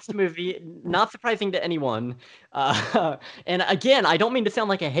director's last movie. Not surprising to anyone. And again, I don't mean to sound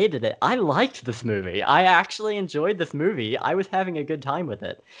like I hated it. I liked this movie. I actually enjoyed this movie. I was having a good time with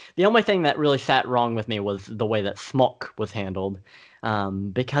it. The only thing that really sat wrong with me was the way that Smok was handled.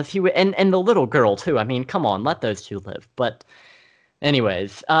 Because and the little girl too. I mean, come on, let those two live. But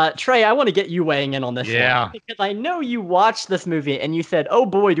anyways, Trey, I want to get you weighing in on this one, because I know you watched this movie and you said, oh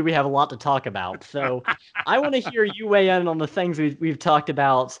boy, do we have a lot to talk about. So I want to hear you weigh in on the things we've talked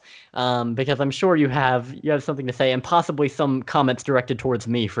about, because I'm sure you have something to say, and possibly some comments directed towards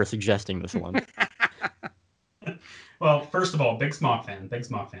me for suggesting this one. Well, first of all, big Smok fan.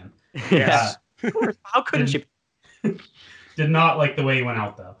 Yes. Of course. How couldn't you? Did not like the way he went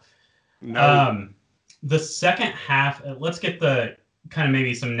out, though. No. The second half, let's get the kind of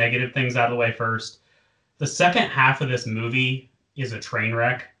maybe some negative things out of the way first. The second half of this movie is a train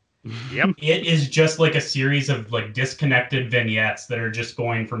wreck. Yep. It is just like a series of like disconnected vignettes that are just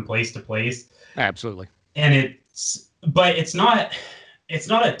going from place to place. Absolutely. And it's not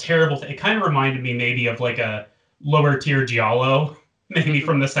a terrible thing. It kind of reminded me maybe of like a lower tier Giallo, maybe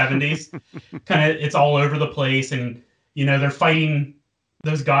from the 70s. Kind of, it's all over the place, and they're fighting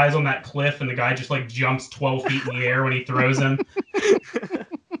those guys on that cliff, and the guy just like jumps 12 feet in the air when he throws him.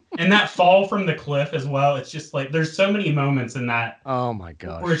 And that fall from the cliff as well. It's just like, there's so many moments in that. Oh my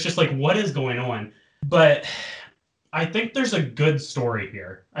gosh. Where it's just like, what is going on? But I think there's a good story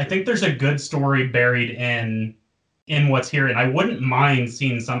here. I think there's a good story buried in what's here. And I wouldn't mind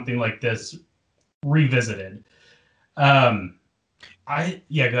seeing something like this revisited. Go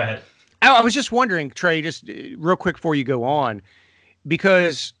ahead. I was just wondering, Trey, just real quick before you go on,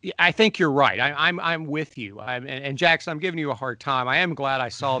 because I think you're right. I'm with you. And Jackson, I'm giving you a hard time. I am glad I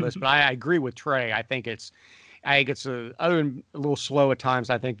saw this, but I agree with Trey. I think it's other than a little slow at times.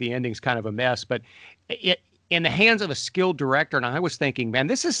 I think the ending's kind of a mess, but in the hands of a skilled director. And I was thinking, man,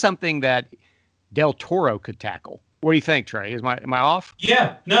 this is something that Del Toro could tackle. What do you think, Trey? Am I off?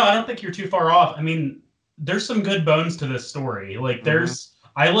 Yeah, no, I don't think you're too far off. I mean, there's some good bones to this story. Like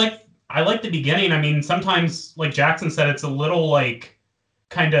I like the beginning. I mean, sometimes, like Jackson said, it's a little like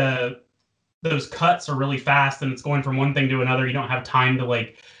kind of those cuts are really fast and it's going from one thing to another. You don't have time to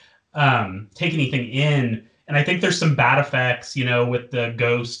like take anything in. And I think there's some bad effects, with the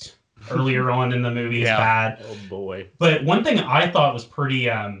ghost earlier on in the movie is bad. Oh boy. But one thing I thought was pretty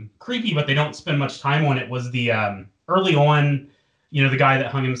creepy, but they don't spend much time on it, was the early on, the guy that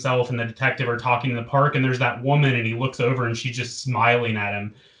hung himself and the detective are talking in the park, and there's that woman and he looks over and she's just smiling at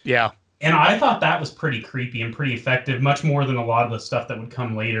him. Yeah. And I thought that was pretty creepy and pretty effective, much more than a lot of the stuff that would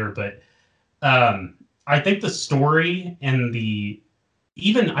come later. But I think the story and I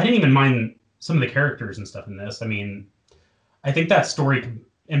didn't even mind some of the characters and stuff in this. I mean, I think that story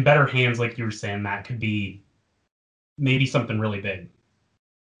in better hands, like you were saying, Matt, could be maybe something really big.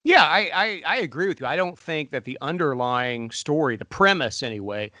 Yeah, I agree with you. I don't think that the underlying story, the premise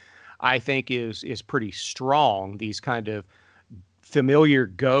anyway, I think is pretty strong. These kind of familiar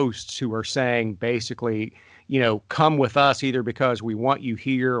ghosts who are saying basically, come with us either because we want you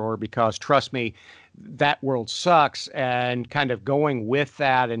here or because, trust me, that world sucks, and kind of going with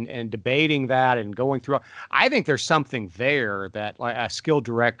that and debating that and going through. I think there's something there that like a skilled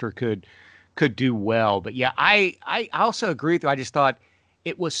director could do well. But yeah, I also agree with you. I just thought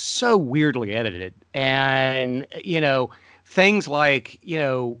it was so weirdly edited, and things like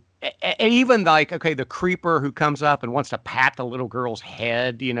and even like, okay, the creeper who comes up and wants to pat the little girl's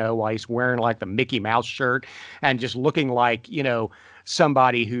head, while he's wearing like the Mickey Mouse shirt and just looking like,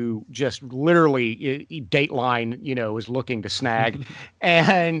 somebody who just literally Dateline, is looking to snag.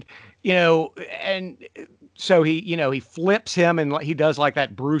 And, and so he flips him and he does like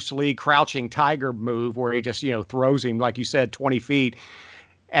that Bruce Lee crouching tiger move where he just, throws him, like you said, 20 feet.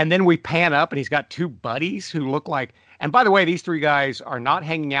 And then we pan up and he's got two buddies who look like, and by the way, these three guys are not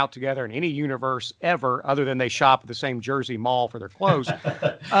hanging out together in any universe ever, other than they shop at the same Jersey mall for their clothes.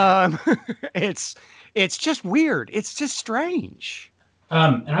 It's just weird. It's just strange.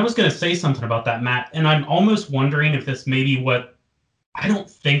 And I was going to say something about that, Matt, and I'm almost wondering if this may be what, I don't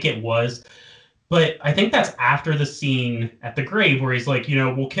think it was, but I think that's after the scene at the grave where he's like,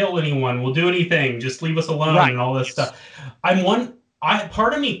 we'll kill anyone, we'll do anything, just leave us alone, right, and all this stuff.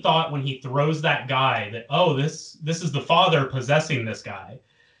 Part of me thought when he throws that guy that, oh, this is the father possessing this guy.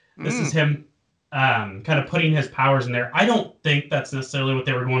 This is him kind of putting his powers in there. I don't think that's necessarily what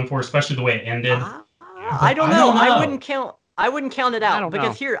they were going for, especially the way it ended. I don't know. I wouldn't count it out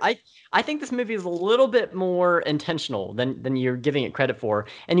because here I think this movie is a little bit more intentional than you're giving it credit for.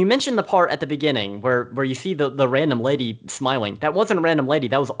 And you mentioned the part at the beginning where you see the random lady smiling. That wasn't a random lady.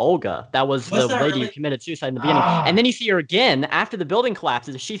 That was Olga. That was the lady who committed suicide in the beginning. And then you see her again after the building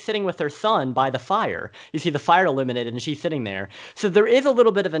collapses. She's sitting with her son by the fire. You see the fire illuminated and she's sitting there. So there is a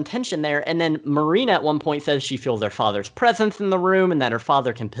little bit of intention there. And then Marina at one point says she feels her father's presence in the room and that her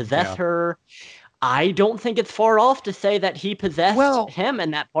father can possess her. I don't think it's far off to say that he possessed him in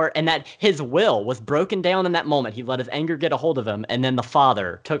that part and that his will was broken down in that moment. He let his anger get a hold of him, and then the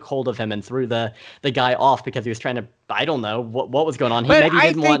father took hold of him and threw the guy off because he was trying to, I don't know what was going on.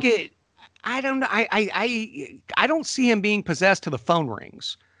 I don't know. I don't see him being possessed till the phone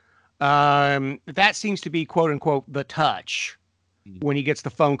rings. That seems to be, quote unquote, the touch when he gets the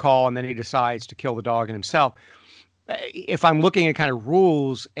phone call and then he decides to kill the dog and himself. If I'm looking at kind of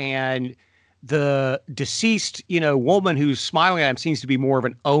rules, and the deceased, woman who's smiling at him seems to be more of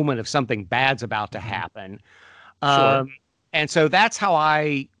an omen of something bad's about to happen. Sure. And so that's how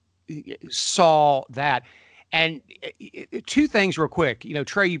I saw that. And two things real quick.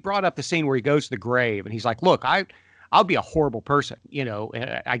 Trey, you brought up the scene where he goes to the grave and he's like, look, I'll be a horrible person,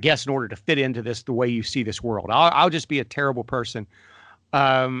 I guess, in order to fit into this, the way you see this world. I'll just be a terrible person.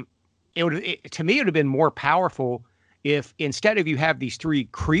 To me, it would have been more powerful if instead of you have these three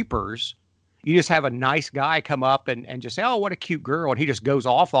creepers, you just have a nice guy come up and just say, oh, what a cute girl. And he just goes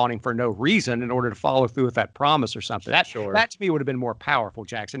off on him for no reason in order to follow through with that promise or something. That to me would have been more powerful,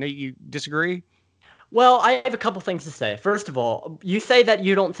 Jackson. You disagree? Well, I have a couple things to say. First of all, you say that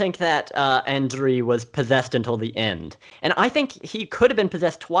you don't think that Andrei was possessed until the end. And I think he could have been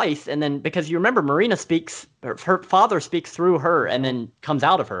possessed twice. And then, because you remember, Marina her father speaks through her and then comes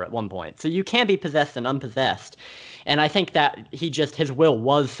out of her at one point. So you can be possessed and unpossessed. And I think that his will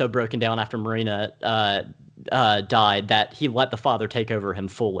was so broken down after Marina died that he let the father take over him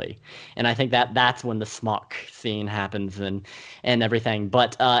fully. And I think that's when the smock scene happens and everything.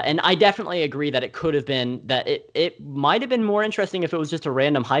 But and I definitely agree that it could have been that it might have been more interesting if it was just a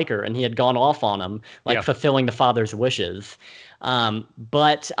random hiker and he had gone off on him, fulfilling the father's wishes.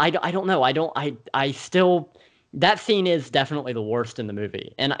 But I don't know. I still. That scene is definitely the worst in the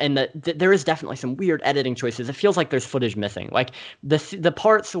movie, and there is definitely some weird editing choices. It feels like there's footage missing, like the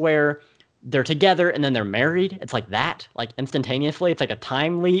parts where they're together and then they're married. It's like that, like instantaneously. It's like a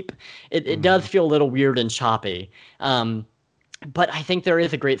time leap. It does feel a little weird and choppy. But I think there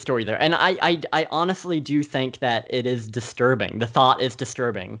is a great story there. And I honestly do think that it is disturbing. The thought is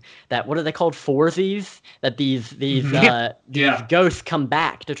disturbing. That, what are they called? Forzies? That these ghosts come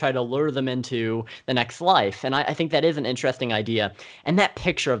back to try to lure them into the next life. And I think that is an interesting idea. And that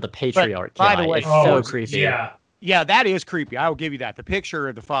picture of the patriarch by the way, is so creepy. Yeah. Yeah, that is creepy. I will give you that. The picture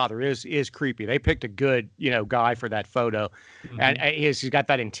of the father is creepy. They picked a good, guy for that photo, and he's got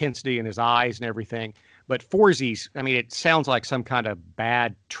that intensity in his eyes and everything. But Forzies, I mean, it sounds like some kind of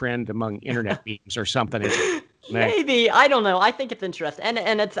bad trend among internet memes or something. Maybe, I don't know. I think it's interesting,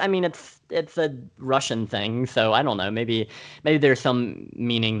 and it's, I mean, it's a Russian thing, so I don't know. Maybe there's some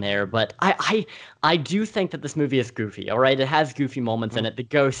meaning there, but I do think that this movie is goofy. All right, it has goofy moments in it. The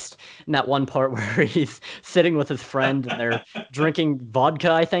ghost in that one part where he's sitting with his friend and they're drinking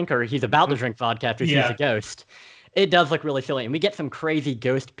vodka, I think, or he's about to drink vodka after he sees a ghost. It does look really silly, and we get some crazy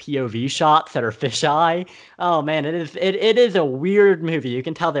ghost POV shots that are fisheye. Oh man, it is a weird movie. You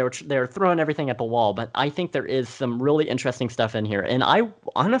can tell they're throwing everything at the wall, but I think there is some really interesting stuff in here, and I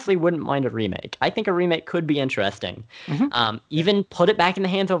honestly wouldn't mind a remake. I think a remake could be interesting. Even put it back in the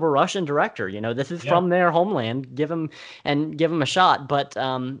hands of a Russian director. This is from their homeland. Give them a shot. But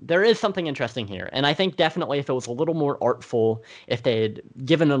there is something interesting here, and I think definitely if it was a little more artful, if they had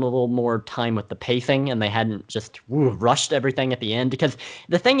given it a little more time with the pacing, and they hadn't just rushed everything at the end, because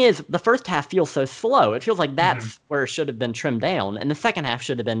the thing is, the first half feels so slow. It feels like that's where it should have been trimmed down, and the second half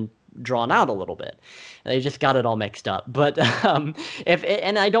should have been drawn out a little bit. They just got it all mixed up. But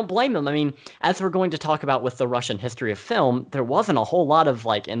and I don't blame them. I mean, as we're going to talk about with the Russian history of film, there wasn't a whole lot of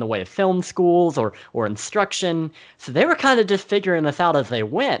in the way of film schools or instruction. So they were kind of just figuring this out as they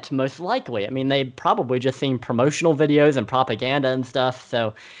went, most likely. I mean, they probably just seen promotional videos and propaganda and stuff.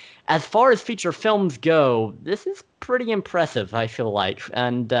 So as far as feature films go, this is pretty impressive, I feel like.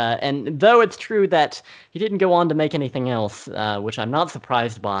 And though it's true that he didn't go on to make anything else, which I'm not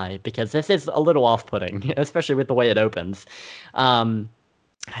surprised by, because this is a little off-putting, especially with the way it opens. I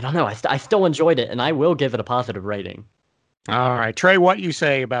don't know. I still enjoyed it, and I will give it a positive rating. All right, Trey, what do you have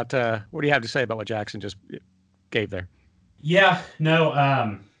to say about what Jackson just gave there? Yeah,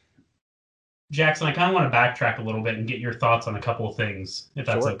 no, Jackson, I kind of want to backtrack a little bit and get your thoughts on a couple of things, if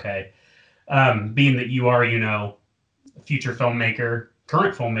that's okay. Being that you are, a future filmmaker,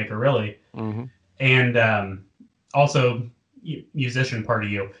 current filmmaker, really, and also musician part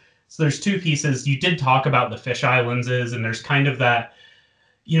of you. So there's two pieces. You did talk about the fisheye lenses, and there's kind of that,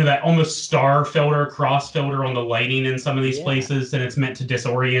 that almost star filter, cross filter on the lighting in some of these places, and it's meant to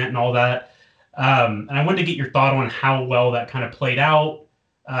disorient and all that. And I wanted to get your thought on how well that kind of played out.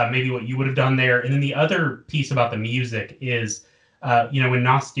 Maybe what you would have done there. And then the other piece about the music is, when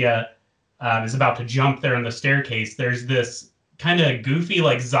Nastya is about to jump there on the staircase, there's this kind of goofy,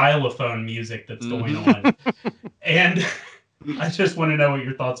 xylophone music that's going on. And I just want to know what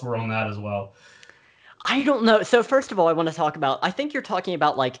your thoughts were on that as well. I don't know. So first of all, I want to talk about, I think you're talking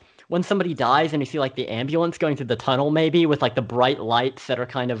about when somebody dies and you see the ambulance going through the tunnel, maybe with the bright lights that are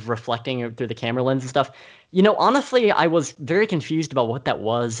kind of reflecting through the camera lens and stuff. Honestly, I was very confused about what that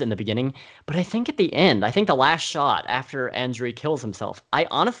was in the beginning, but I think at the end, I think the last shot after Andrei kills himself, I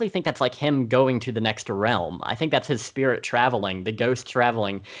honestly think that's him going to the next realm. I think that's his spirit traveling, the ghost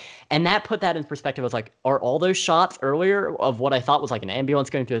traveling. And that put that in perspective. I was like, are all those shots earlier of what I thought was an ambulance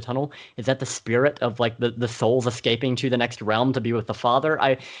going through the tunnel, is that the spirit of the souls escaping to the next realm to be with the father?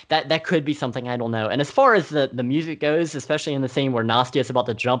 That could be something, I don't know. And as far as the music goes, especially in the scene where Nastya is about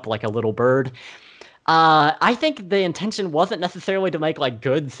to jump like a little bird, I think the intention wasn't necessarily to make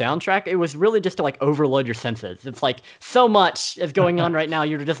good soundtrack. It was really just to overload your senses. It's so much is going on right now.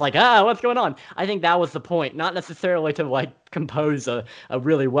 You're just what's going on? I think that was the point, not necessarily to compose a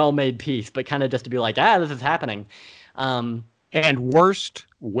really well-made piece, but kind of just to be this is happening. And worst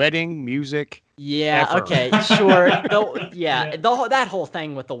wedding music. Yeah. Ever. Okay. Sure. That whole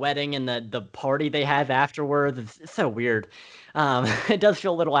thing with the wedding and the party they have afterwards, it's so weird. It does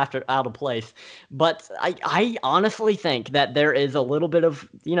feel a little out of place, but I honestly think that there is a little bit of,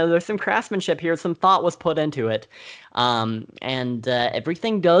 there's some craftsmanship here, some thought was put into it, and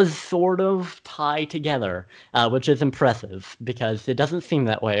everything does sort of tie together, which is impressive because it doesn't seem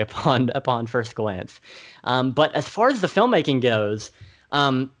that way upon first glance. But as far as the filmmaking goes,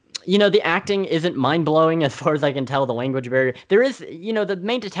 the acting isn't mind-blowing as far as I can tell, the language barrier. There is, the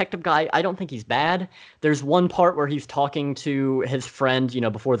main detective guy, I don't think he's bad. There's one part where he's talking to his friend,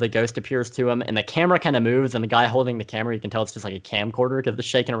 before the ghost appears to him, and the camera kind of moves, and the guy holding the camera, you can tell it's just a camcorder because it's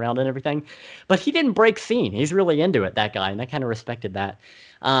shaking around and everything. But he didn't break scene. He's really into it, that guy, and I kind of respected that.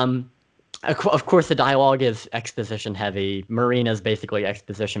 Of course, the dialogue is exposition heavy. Marina's basically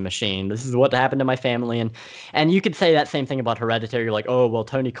exposition machine. This is what happened to my family, and you could say that same thing about Hereditary. You're like, oh well,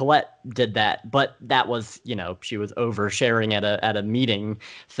 Toni Collette did that, but that was she was oversharing at a meeting,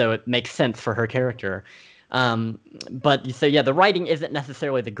 so it makes sense for her character. But so yeah, the writing isn't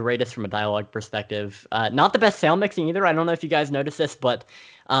necessarily the greatest from a dialogue perspective. Not the best sound mixing either. I don't know if you guys noticed this, but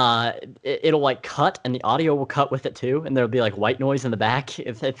it'll like cut and the audio will cut with it too, and there'll be like white noise in the back.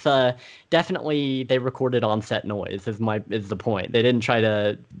 It's definitely they recorded on set noise is the point. They didn't try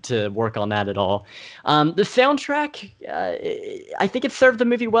to work on that at all. The soundtrack, I think it served the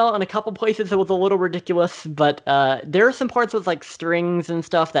movie well. In a couple places it was a little ridiculous, but there are some parts with like strings and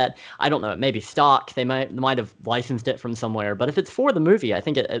stuff that I don't know, it may be stock. They might have licensed it from somewhere, but if it's for the movie, I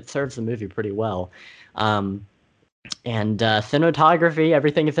think it serves the movie pretty well. And cinematography,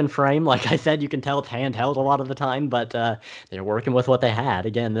 everything is in frame. Like I said, you can tell it's handheld a lot of the time, but they're working with what they had.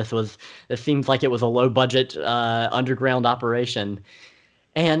 Again, this seems like it was a low budget underground operation.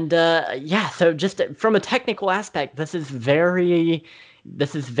 And so just from a technical aspect, this is very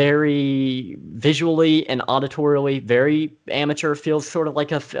visually and auditorially very amateur. Feels sort of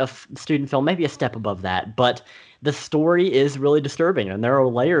like a student film, maybe a step above that, but the story is really disturbing, and there are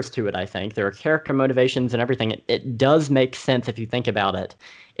layers to it, I think. There are character motivations and everything. It does make sense if you think about it.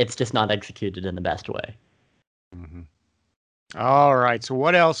 It's just not executed in the best way. Mm-hmm. All right, so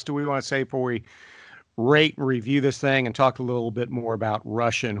what else do we want to say before we rate and review this thing and talk a little bit more about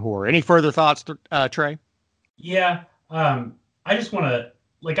Russian horror? Any further thoughts, Trey? Yeah, I just want to,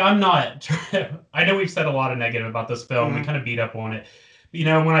 I'm not, I know we've said a lot of negative about this film. Mm-hmm. We kind of beat up on it. When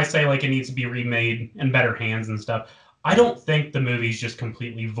I say it needs to be remade in better hands and stuff, I don't think the movie's just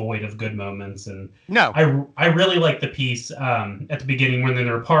completely void of good moments. And no, I really like the piece at the beginning when they're in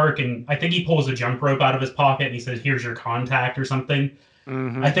their park, and I think he pulls a jump rope out of his pocket and he says, "Here's your contact" or something.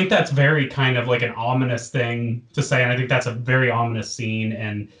 Mm-hmm. I think that's very kind of like an ominous thing to say, and I think that's a very ominous scene.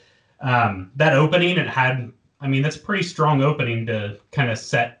 And that opening, that's a pretty strong opening to kind of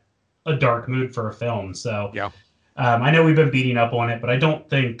set a dark mood for a film. So yeah. I know we've been beating up on it, but I don't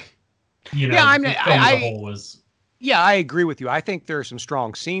think, the film as a whole was. Yeah, I agree with you. I think there are some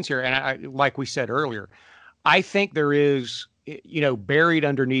strong scenes here. And like we said earlier, I think there is, buried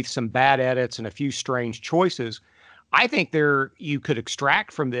underneath some bad edits and a few strange choices, I think you could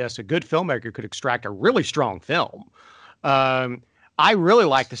extract from this, a good filmmaker could extract a really strong film. I really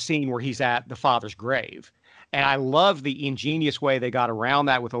like the scene where he's at the father's grave. And I love the ingenious way they got around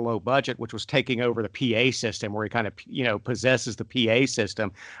that with a low budget, which was taking over the PA system, where he kind of, possesses the PA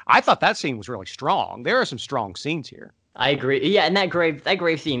system. I thought that scene was really strong. There are some strong scenes here. I agree. Yeah, and that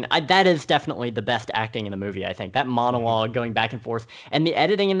grave scene, that is definitely the best acting in the movie, I think. That monologue going back and forth. And the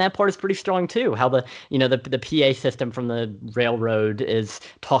editing in that part is pretty strong too. How the PA system from the railroad is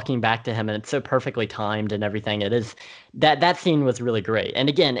talking back to him, and it's so perfectly timed and everything. It is that scene was really great. And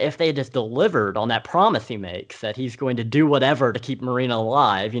again, if they just delivered on that promise he makes that he's going to do whatever to keep Marina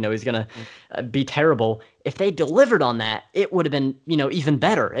alive, he's going to be terrible. If they delivered on that, it would have been, even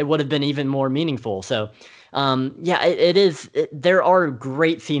better. It would have been even more meaningful. So it is. There are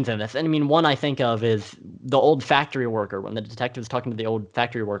great scenes in this. And one I think of is the old factory worker, when the detective is talking to the old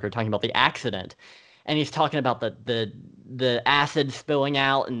factory worker, talking about the accident. And he's talking about the acid spilling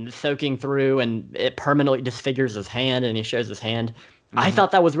out and soaking through, and it permanently disfigures his hand, and he shows his hand. Mm-hmm. I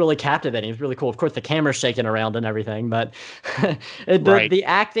thought that was really captivating. It was really cool. Of course, the camera's shaking around and everything, but the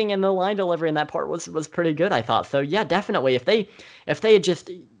acting and the line delivery in that part was pretty good, I thought. So yeah, definitely. If they had just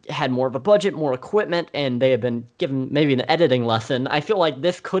had more of a budget, more equipment, and they had been given maybe an editing lesson, I feel like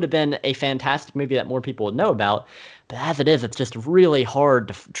this could have been a fantastic movie that more people would know about. But as it is, it's just really hard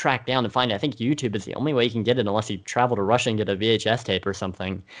to track down and find. I think YouTube is the only way you can get it, unless you travel to Russia and get a VHS tape or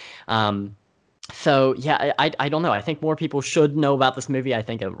something. So yeah, I don't know. I think more people should know about this movie. I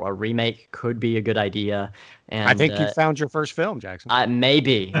think a remake could be a good idea. And I think you found your first film, Jackson.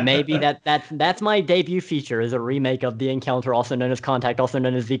 Maybe that's my debut feature, is a remake of The Encounter, also known as Contact, also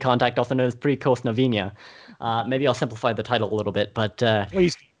known as The Contact, also known as Prikosnovenia. Maybe I'll simplify the title a little bit, but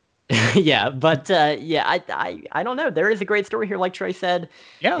please. Yeah, but I don't know. There is a great story here, like Trey said.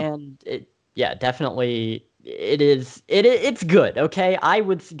 Yeah, and definitely. It's good. Okay, I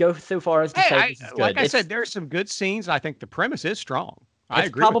would go so far as to say this is good. Like I said, there's some good scenes. I think the premise is strong. I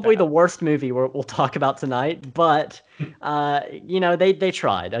agree. It's probably the worst movie we'll talk about tonight, but they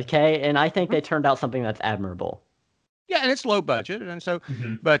tried. Okay, and I think they turned out something that's admirable. Yeah, and it's low budget, and so.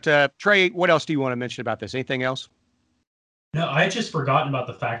 Mm-hmm. But Trey, what else do you want to mention about this? Anything else? No, I had just forgotten about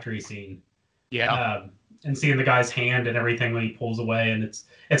the factory scene. Yeah. And seeing the guy's hand and everything when he pulls away, and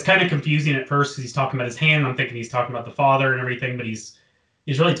it's kind of confusing at first because he's talking about his hand. I'm thinking he's talking about the father and everything, but he's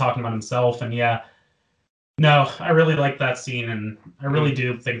really talking about himself. And yeah, no, I really like that scene, and I really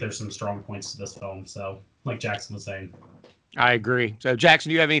do think there's some strong points to this film. So, like Jackson was saying, I agree. So, Jackson,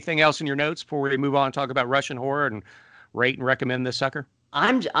 do you have anything else in your notes before we move on and talk about Russian horror and rate and recommend this sucker?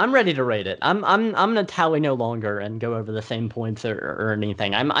 I'm ready to rate it. I'm gonna tally no longer and go over the same points or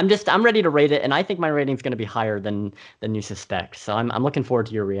anything. I'm ready to rate it, and I think my rating's gonna be higher than you suspect. So I'm looking forward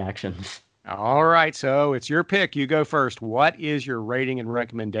to your reactions. All right, so it's your pick. You go first. What is your rating and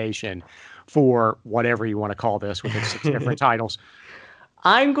recommendation for whatever you want to call this with its 6 different titles?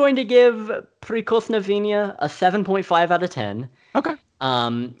 I'm going to give Prikosnovenia a 7.5 out of 10. Okay.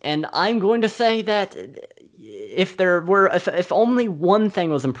 And I'm going to say that if only one thing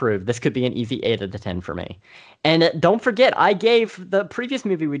was improved, this could be an easy 8 out of 10 for me. And don't forget, I gave the previous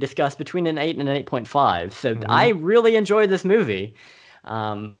movie we discussed between an 8 and an 8.5. So I really enjoyed this movie.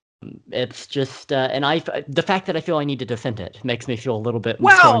 It's just, and the fact that I feel I need to defend it makes me feel a little bit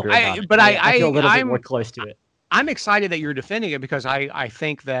stronger about it. I feel a little bit more close to it. I'm excited that you're defending it because I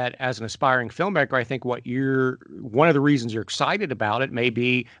think that as an aspiring filmmaker, I think one of the reasons you're excited about it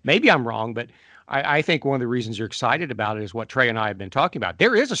maybe I'm wrong, but I think one of the reasons you're excited about it is what Trey and I have been talking about.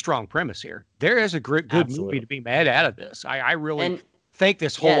 There is a strong premise here. There is a good movie to be made out of this. I really think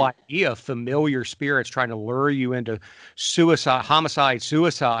this whole idea of familiar spirits trying to lure you into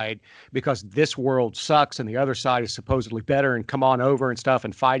suicide, because this world sucks and the other side is supposedly better, and come on over and stuff,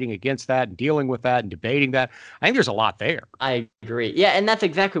 and fighting against that and dealing with that and debating that. I think there's a lot there. I agree. Yeah, and that's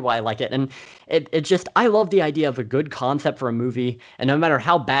exactly why I like it. And it just, I love the idea of a good concept for a movie, and no matter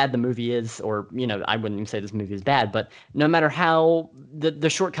how bad the movie is, or, I wouldn't even say this movie is bad, but no matter how the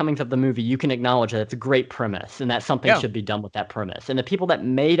shortcomings of the movie, you can acknowledge that it's a great premise and that something should be done with that premise. And the people that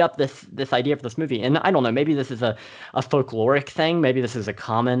made up this idea for this movie, and I don't know, maybe this is a folkloric thing, maybe this is a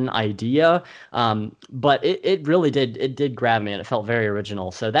common idea, but it really did grab me, and it felt very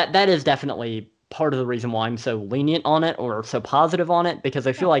original. So that is definitely part of the reason why I'm so lenient on it, or so positive on it, because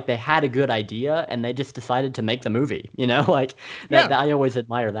I feel like they had a good idea and they just decided to make the movie, like that. I always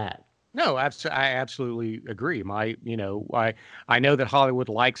admire that. No, I absolutely agree. I know that Hollywood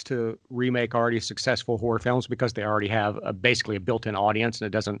likes to remake already successful horror films because they already have basically a built-in audience, and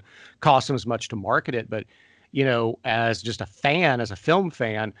it doesn't cost them as much to market it. But, as just a fan, as a film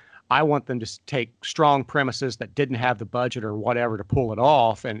fan, I want them to take strong premises that didn't have the budget or whatever to pull it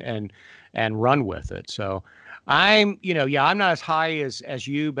off and run with it. So I'm not as high as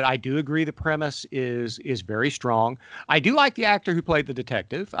you, but I do agree the premise is very strong. I do like the actor who played the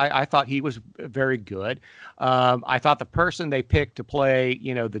detective. I thought he was very good. I thought the person they picked to play,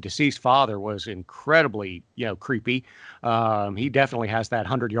 the deceased father was incredibly, creepy. He definitely has that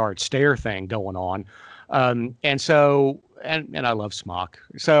 100-yard stare thing going on. And I love Smock.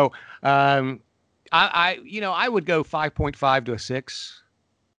 So I would go 5.5 to a 6.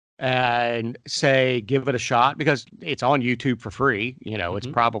 And say, give it a shot, because it's on YouTube for free. It's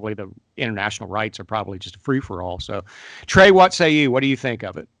probably, the international rights are probably just a free for all. So, Trey, what say you? What do you think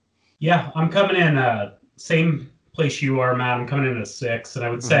of it? Yeah, I'm coming in same place you are, Matt. I'm coming in at a 6, and I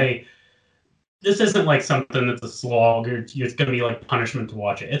would say this isn't like something that's a slog, or it's going to be like punishment to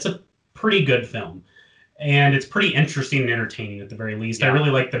watch it. It's a pretty good film, and it's pretty interesting and entertaining at the very least. Yeah. I really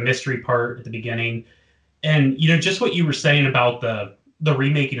like the mystery part at the beginning, and just what you were saying about the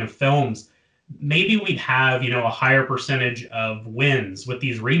remaking of films, maybe we'd have, a higher percentage of wins with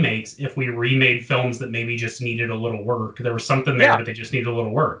these remakes if we remade films that maybe just needed a little work. There was something there, but they just needed a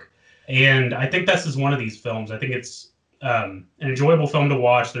little work. And I think this is one of these films. I think it's an enjoyable film to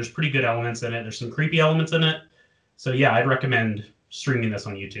watch. There's pretty good elements in it. There's some creepy elements in it. So yeah, I'd recommend streaming this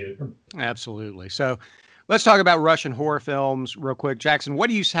on YouTube. Absolutely. So let's talk about Russian horror films real quick. Jackson, what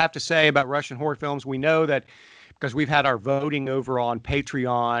do you have to say about Russian horror films? We know that because we've had our voting over on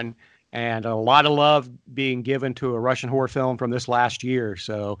Patreon, and a lot of love being given to a Russian horror film from this last year.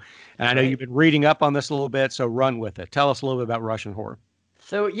 So, and I know you've been reading up on this a little bit, so run with it. Tell us a little bit about Russian horror.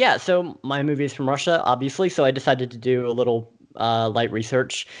 So my movie is from Russia, obviously, so I decided to do a little light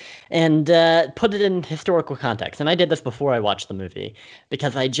research and put it in historical context. And I did this before I watched the movie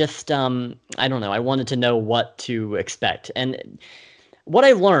because I just, I don't know, I wanted to know what to expect. And what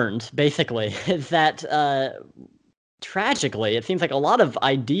I learned, basically, is that tragically, it seems like a lot of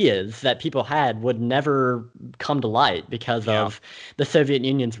ideas that people had would never come to light because of the Soviet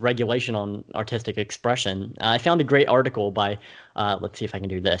Union's regulation on artistic expression. I found a great article by, let's see if I can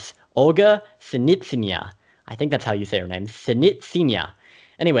do this, Olga Sinitsina. I think that's how you say her name, Sinitsina.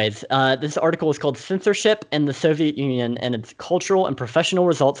 Anyways, this article is called Censorship in the Soviet Union and its Cultural and Professional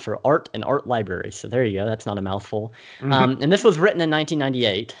Results for Art and Art Libraries. So there you go. That's not a mouthful. And this was written in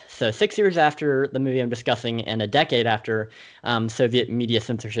 1998. So 6 years after the movie I'm discussing and a decade after Soviet media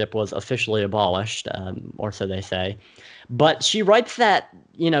censorship was officially abolished, or so they say. But she writes that,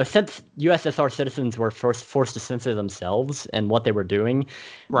 since USSR citizens were forced to censor themselves and what they were doing,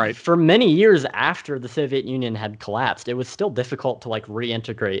 Right. for many years after the Soviet Union had collapsed, it was still difficult to like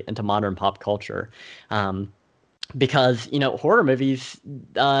reintegrate into modern pop culture. Because horror movies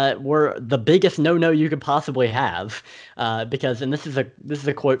were the biggest no you could possibly have, because, and this is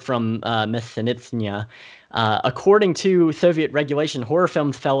a quote from Miss Sinitsina. According to Soviet regulation, horror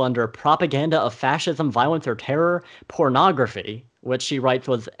films fell under propaganda of fascism, violence, or terror, pornography, which she writes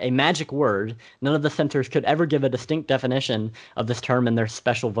was a magic word. None of the censors could ever give a distinct definition of this term in their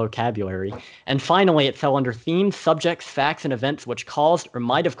special vocabulary. And finally, it fell under themes, subjects, facts, and events which caused or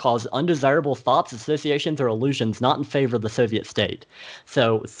might have caused undesirable thoughts, associations, or illusions not in favor of the Soviet state.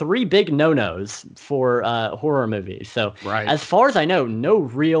 So 3 big no-nos for horror movies. So Right. as far as I know, no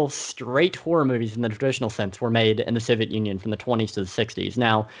real straight horror movies in the traditional sense were made in the Soviet Union from the 20s to the 60s.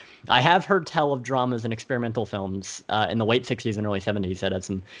 Now, I have heard tell of dramas and experimental films in the late 60s and early 70s that had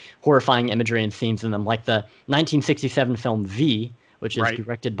some horrifying imagery and scenes in them, like the 1967 film V, which is Right.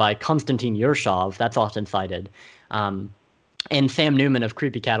 directed by Konstantin Yershov. That's often cited. And Sam Newman of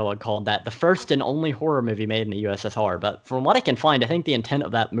Creepy Catalog called that the first and only horror movie made in the USSR. But from what I can find, I think the intent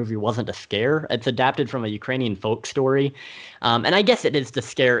of that movie wasn't to scare. It's adapted from a Ukrainian folk story. And I guess it is to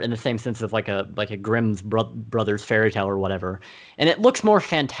scare in the same sense of like a Grimm's Brothers fairy tale or whatever. And it looks more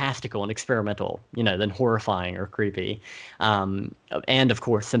fantastical and experimental, than horrifying or creepy. And of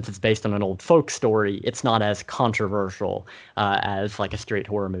course, since it's based on an old folk story, it's not as controversial as like a straight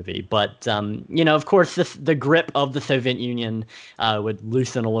horror movie. But, of course, the grip of the Soviet Union would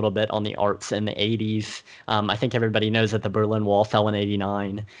loosen a little bit on the arts in the 80s. I think everybody knows that the Berlin Wall fell in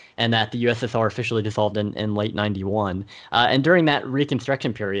 89 and that the USSR officially dissolved in late 91. And during that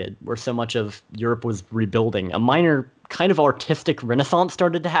reconstruction period, where so much of Europe was rebuilding, a minor kind of artistic renaissance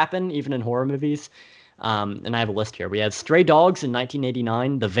started to happen, even in horror movies. And I have a list here. We have Stray Dogs in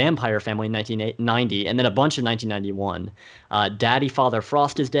 1989, The Vampire Family in 1990, and then a bunch in 1991. Daddy, Father,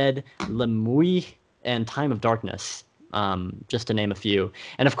 Frost is Dead, Le Mouille, and Time of Darkness, just to name a few.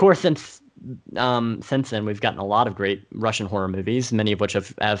 And of course, since then, we've gotten a lot of great Russian horror movies, many of which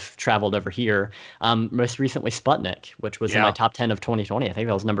have traveled over here. Most recently, Sputnik, which was in my top 10 of 2020. I think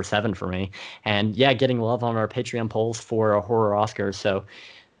that was number 7 for me. And yeah, getting love on our Patreon polls for a horror Oscars. So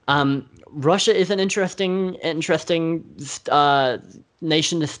Russia is an interesting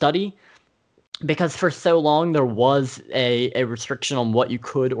nation to study, because for so long there was a restriction on what you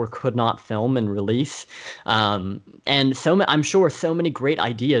could or could not film and release. And I'm sure so many great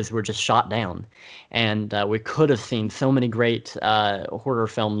ideas were just shot down. And we could have seen so many great horror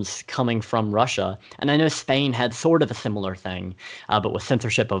films coming from Russia. And I know Spain had sort of a similar thing, but with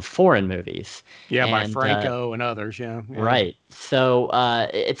censorship of foreign movies. Yeah, by Franco and others, yeah. Right. So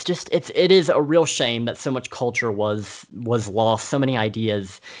it is a real shame that so much culture was lost, so many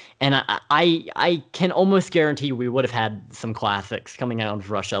ideas. And I can almost guarantee we would have had some classics coming out of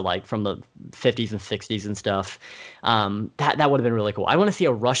Russia, like from the 50s and 60s and stuff. That would have been really cool. I want to see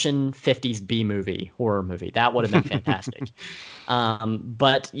a Russian 50s B movie, horror movie. That would have been fantastic.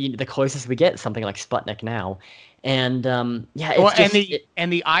 But the closest we get is something like Sputnik now. And and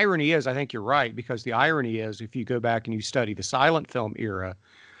the irony is, I think you're right, because the irony is, if you go back and you study the silent film era,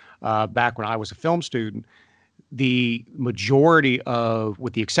 back when I was a film student, the majority of,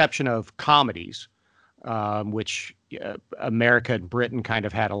 with the exception of comedies, which America and Britain kind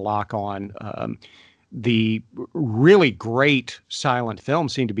of had a lock on, the really great silent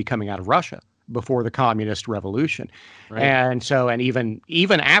films seemed to be coming out of Russia before the communist revolution. Right. And so, and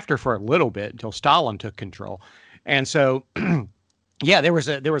even after, for a little bit, until Stalin took control. And so, yeah, there was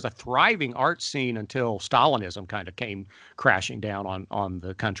a thriving art scene until Stalinism kind of came crashing down on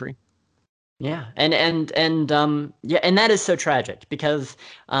the country. Yeah, and that is so tragic, because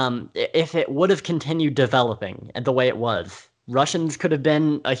if it would have continued developing the way it was, Russians could have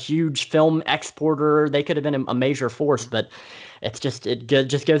been a huge film exporter. They could have been a major force, but it just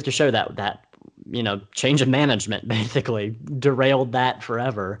goes to show that change of management basically derailed that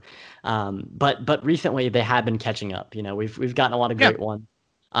forever. But recently they have been catching up. We've gotten a lot of great ones.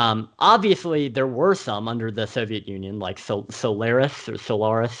 Obviously there were some under the Soviet Union, like Solaris.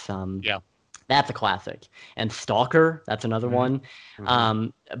 That's a classic. And Stalker, that's another one.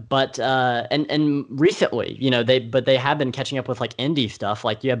 But recently, they have been catching up with like indie stuff.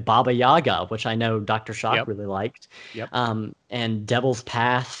 Like you have Baba Yaga, which I know Dr. Shock really liked. And Devil's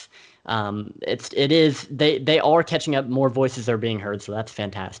Path. They are catching up. More voices are being heard, so that's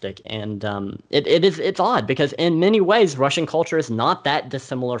fantastic. And it's odd, because in many ways Russian culture is not that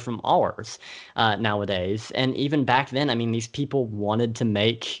dissimilar from ours nowadays. And even back then, I mean, these people wanted to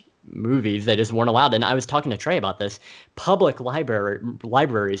make movies. They just weren't allowed. And I was talking to Trey about this. Public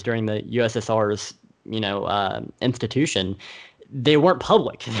libraries during the USSR's, institution, they weren't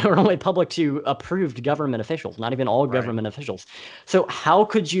public. They were only public to approved government officials, not even all government officials. So how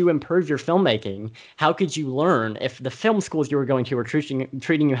could you improve your filmmaking? How could you learn if the film schools you were going to were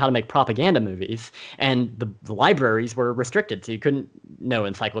treating you how to make propaganda movies, and the libraries were restricted? So you couldn't, no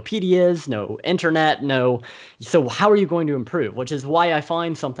encyclopedias, no internet, so how are you going to improve? Which is why I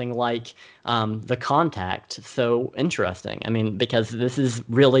find something like The Contact so interesting. I mean, because this is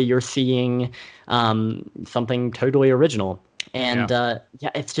really, you're seeing something totally original. And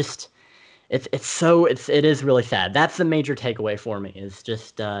it's just, it is really sad. That's the major takeaway for me, is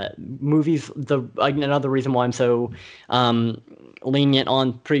just movies. Another reason why I'm so lenient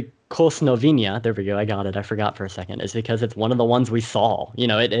on Prikosnovenia, there we go, I got it, I forgot for a second, is because it's one of the ones we saw.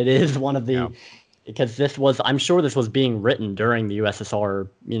 It is one of the, because I'm sure this was being written during the USSR,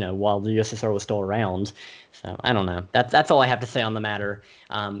 while the USSR was still around. So I don't know. That's all I have to say on the matter.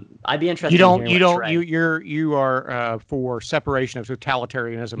 I'd be interested. You are for separation of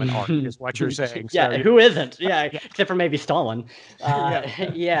totalitarianism and art, is what you're saying. Yeah, who isn't? Yeah, except for maybe Stalin.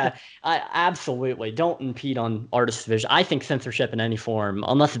 I absolutely don't impede on artists' vision. I think censorship in any form,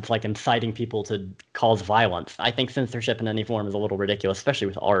 unless it's like inciting people to cause violence, I think censorship in any form is a little ridiculous, especially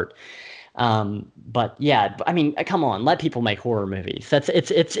with art. But yeah, I mean, come on, let people make horror movies.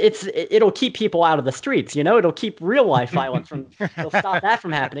 It'll keep people out of the streets, it'll keep real life violence it'll stop that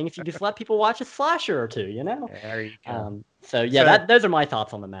from happening if you just let people watch a slasher or two, There you go. Those are my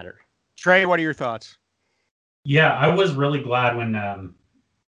thoughts on the matter. Trey, what are your thoughts? Yeah, I was really glad when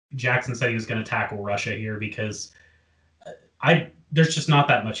Jackson said he was going to tackle Russia here, because there's just not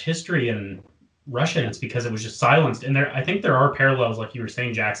that much history in Russia, and it's because it was just silenced. And I think there are parallels, like you were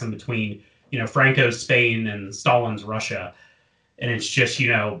saying, Jackson, between Franco's Spain and Stalin's Russia. And it's just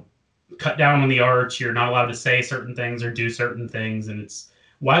cut down on the arts. You're not allowed to say certain things or do certain things, and it's,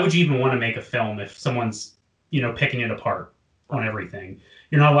 why would you even want to make a film if someone's picking it apart on everything?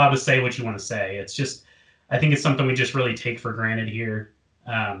 You're not allowed to say what you want to say. It's just, I think it's something we just really take for granted here.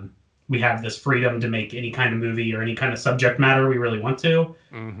 We have this freedom to make any kind of movie or any kind of subject matter we really want to.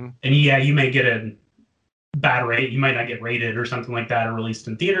 Mm-hmm. And you may get a bad rate. You might not get rated or something like that or released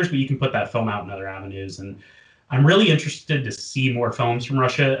in theaters, but you can put that film out in other avenues. And I'm really interested to see more films from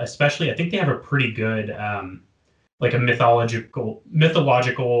Russia, especially. I think they have a pretty good, like a mythological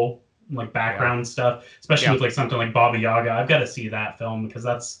like background stuff, especially with like something like Baba Yaga. I've got to see that film, because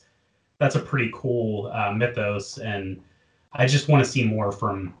that's a pretty cool mythos. And I just want to see more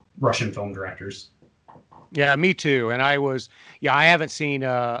from Russian film directors. Yeah, me too. And I haven't seen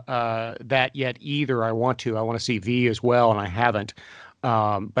that yet either. I want to see V as well, and I haven't.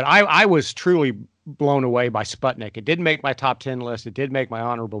 But I was truly blown away by Sputnik. It didn't make my top 10 list. It did make my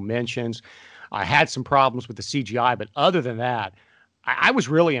honorable mentions. I had some problems with the CGI, but other than that, I was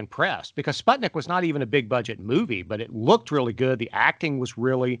really impressed, because Sputnik was not even a big budget movie, but it looked really good. The acting was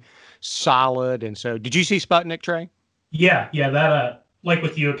really solid. And so, did you see Sputnik, Trey? Yeah, that like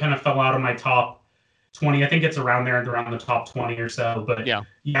with you, it kind of fell out of my top 20. I think it's around there and around the top 20 or so. But yeah,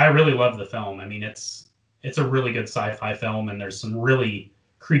 I really love the film. I mean, it's a really good sci-fi film, and there's some really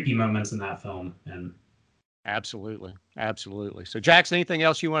creepy moments in that film. And absolutely. So, Jackson, anything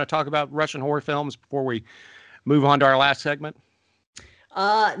else you want to talk about Russian horror films before we move on to our last segment?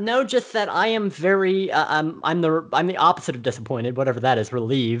 No, just that I am very, I'm the opposite of disappointed, whatever that is,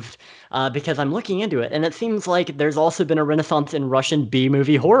 relieved, because I'm looking into it, and it seems like there's also been a renaissance in Russian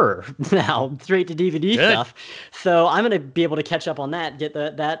B-movie horror now, straight to DVD stuff. So I'm going to be able to catch up on that, get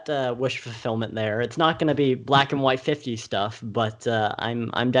that wish fulfillment there. It's not going to be black and white 50s stuff, but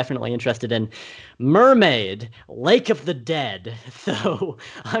I'm definitely interested in Mermaid, Lake of the Dead. So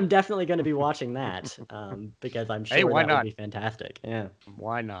I'm definitely going to be watching that, because I'm sure that would be fantastic. Yeah.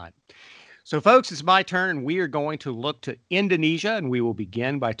 Why not? So, folks, it's my turn. We are going to look to Indonesia, and we will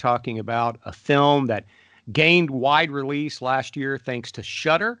begin by talking about a film that gained wide release last year thanks to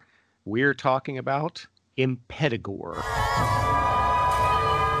Shudder. We're talking about Impetigore.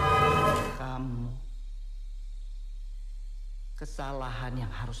 Kamu, kesalahan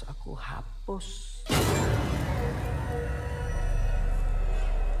yang harus aku hapus.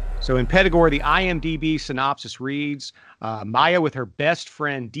 So in Impetigore, the IMDb synopsis reads, Maya with her best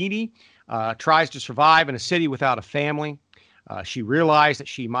friend Dini tries to survive in a city without a family. She realized that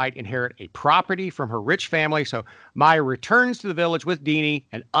she might inherit a property from her rich family, so Maya returns to the village with Dini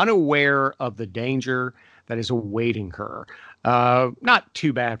and unaware of the danger that is awaiting her. Not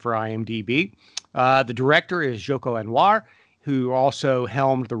too bad for IMDb. The director is Joko Anwar, who also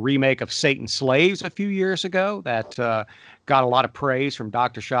helmed the remake of Satan's Slaves a few years ago that got a lot of praise from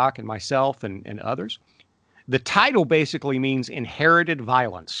Dr. Shock and myself and others. The title basically means inherited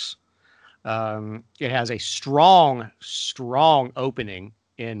violence. It has a strong opening,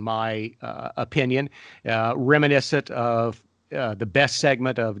 in my opinion, reminiscent of the best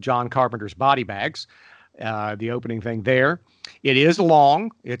segment of John Carpenter's Body Bags, the opening thing there. It is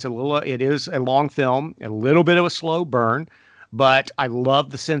long. It is a long film, a little bit of a slow burn, but I love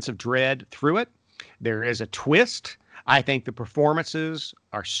the sense of dread through it. There is a twist. I think the performances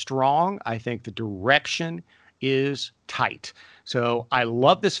are strong. I think the direction is tight. So I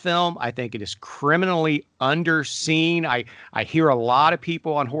love this film. I think it is criminally underseen. I hear a lot of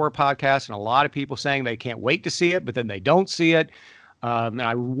people on horror podcasts and a lot of people saying they can't wait to see it, but then they don't see it. And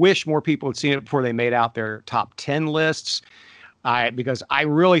I wish more people had seen it before they made out their top 10 lists. Because I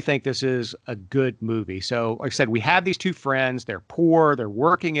really think this is a good movie. So like I said, we have these two friends. They're poor. They're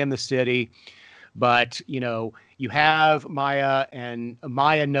working in the city. But, you have Maya, and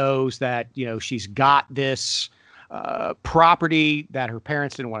Maya knows that, she's got this property that her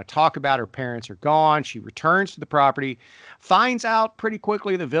parents didn't want to talk about. Her parents are gone. She returns to the property, finds out pretty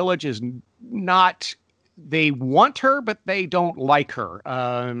quickly the village is not, they want her, but they don't like her.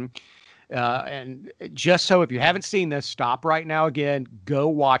 And just so if you haven't seen this, stop right now again, go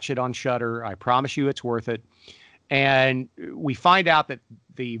watch it on Shudder. I promise you it's worth it. And we find out that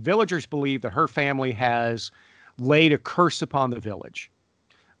the villagers believe that her family has laid a curse upon the village,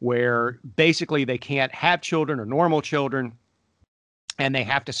 where basically they can't have children or normal children, and they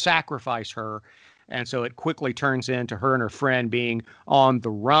have to sacrifice her. And so it quickly turns into her and her friend being on the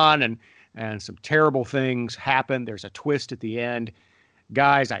run, and some terrible things happen. There's a twist at the end.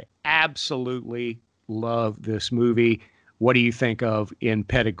 Guys, I absolutely love this movie. What do you think of In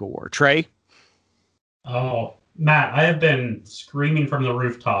Pettigore? Trey? Oh, Matt, I have been screaming from the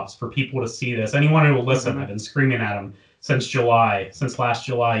rooftops for people to see this. Anyone who will listen, I've been screaming at them since last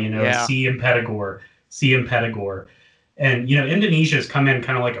July, see In Pettigore, see In Pettigore. And, Indonesia's come in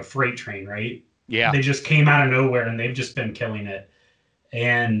kind of like a freight train, right? Yeah. They just came out of nowhere and they've just been killing it.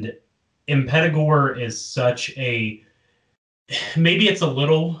 And In Pettigore is such maybe it's a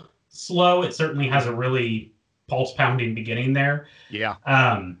little slow. It certainly has a really pulse-pounding beginning there. Yeah.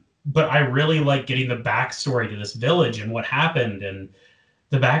 But I really like getting the backstory to this village and what happened, and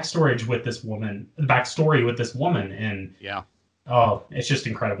the backstory with this woman. And yeah. Oh, it's just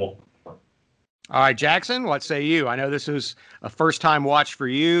incredible. All right, Jackson, what say you? I know this is a first-time watch for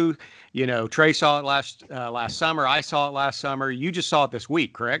you. Trey saw it last summer. I saw it last summer. You just saw it this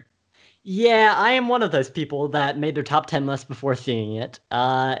week, correct? Yeah, I am one of those people that made their top 10 list before seeing it,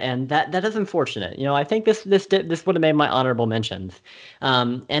 and that is unfortunate. I think this would have made my honorable mentions,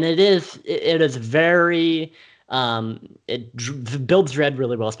 and it is very it builds dread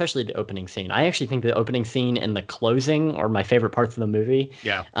really well, especially the opening scene. I actually think the opening scene and the closing are my favorite parts of the movie.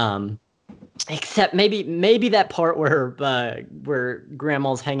 Yeah. Except maybe that part where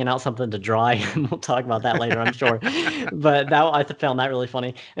Grandma's hanging out something to dry, and we'll talk about that later, I'm sure. But I found that really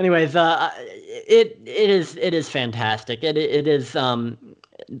funny. Anyways, it is fantastic. It is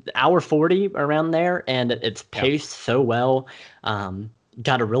hour 40 around there, and it's paced so well.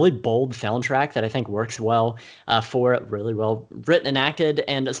 Got a really bold soundtrack that I think works well for it. Really well written and acted,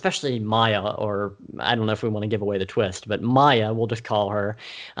 and especially Maya, or I don't know if we want to give away the twist, but Maya, we'll just call her.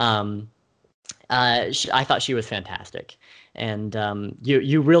 I thought she was fantastic, and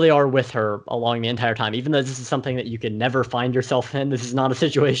you really are with her along the entire time. Even though this is something that you could never find yourself in, this is not a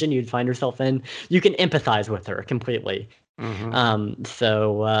situation you'd find yourself in. You can empathize with her completely. Mm-hmm.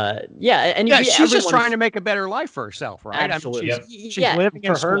 She's just trying to make a better life for herself, right? Absolutely. I mean, she's living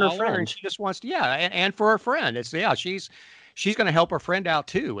in her and her friend, and she just wants to, and for her friend. She's going to help her friend out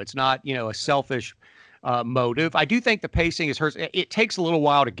too. It's not a selfish motive. I do think the pacing is hers. It takes a little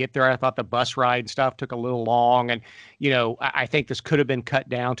while to get there. I thought the bus ride and stuff took a little long, and I think this could have been cut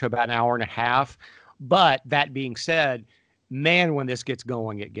down to about an hour and a half. But that being said, man, when this gets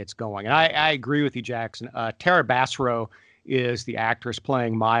going, it gets going. And I agree with you, Jackson. Tara Basro is the actress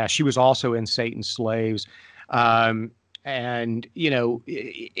playing Maya. She was also in Satan's Slaves. As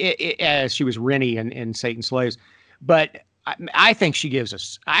she was Rennie in Satan's Slaves. But I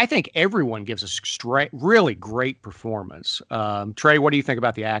think everyone gives a really great performance. Trey, what do you think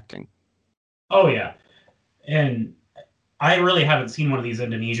about the acting? Oh, yeah. And I really haven't seen one of these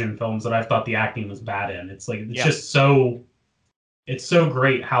Indonesian films that I've thought the acting was bad in. It's just so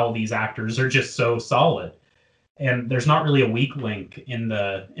great how these actors are just so solid. And there's not really a weak link in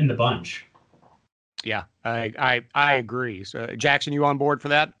the bunch. Yeah, I agree. So, Jackson, you on board for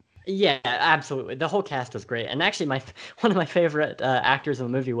that? Yeah, absolutely. The whole cast was great, and actually, my one of my favorite actors in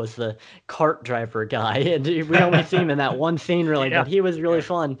the movie was the cart driver guy. And we only see him in that one scene, really, Yeah. but he was really Yeah.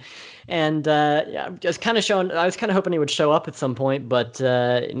 fun. And yeah, just kind of showing. I was kind of hoping he would show up at some point, but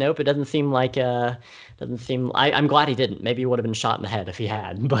nope. It doesn't seem like. Doesn't seem. I'm glad he didn't. Maybe he would have been shot in the head if he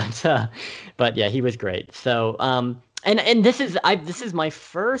had. But yeah, he was great. So and this is my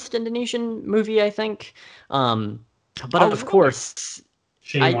first Indonesian movie, I think. But Oh, of really? course.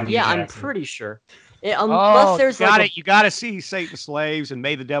 Shame on you, Yeah, I'm Jackson. pretty sure. Unless Oh, there's like a you got to see Satan's Slaves and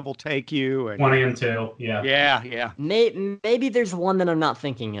May the Devil Take You. And 1 and 2, yeah. yeah. maybe there's one that I'm not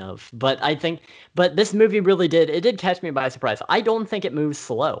thinking of, but this movie really did catch me by surprise. I don't think it moves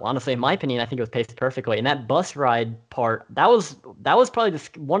slow. Honestly, in my opinion, I think it was paced perfectly. And that bus ride part, that was probably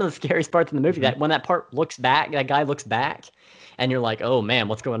one of the scariest parts in the movie. Mhm. That when that part looks back, that guy looks back, and you're like, oh man,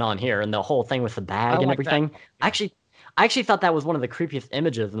 what's going on here? And the whole thing with the bag and like that. everything. I actually thought that was one of the creepiest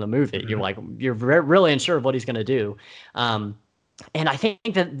images in the movie. Mhm. You're like, you're really unsure of what he's going to do. And I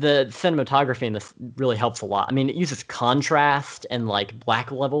think that the cinematography in this really helps a lot. I mean, it uses contrast and like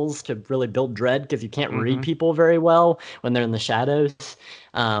black levels to really build dread because you can't read people very well when they're in the shadows.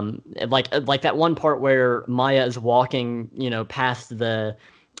 Like that one part where Maya is walking, past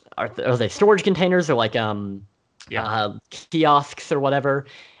are they storage containers or like kiosks or whatever,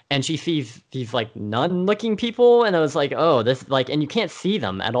 and she sees these like nun-looking people, and I was like, oh, this like, and you can't see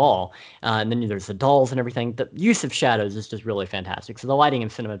them at all. And then there's the dolls and everything. The use of shadows is just really fantastic. So the lighting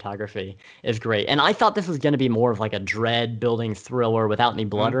and cinematography is great. And I thought this was going to be more of like a dread building thriller without any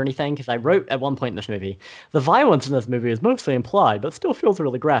blood or anything, because I wrote at one point in this movie, the violence in this movie is mostly implied, but still feels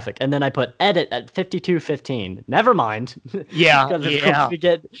really graphic. And then I put edit at 52:15. Never mind. Yeah, Because of yeah.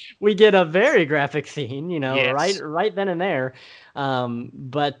 course we get a very graphic scene, Yes. right then and there.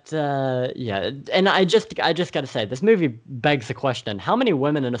 Yeah, and I just got to say, this movie begs the question: how many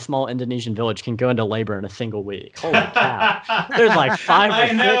women in a small Indonesian village can go into labor in a single week? Holy cow! There's like 5 or I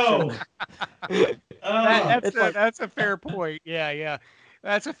 6. know. That's a fair point. Yeah.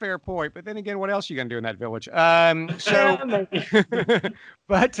 That's a fair point. But then again, what else are you gonna do in that village? Yeah, maybe.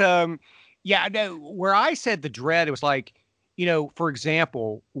 But yeah, no, where I said the dread, it was like, for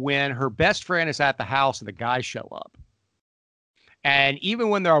example, when her best friend is at the house and the guys show up. And even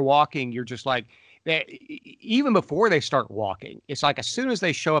when they're walking, you're just like, even before they start walking, it's like as soon as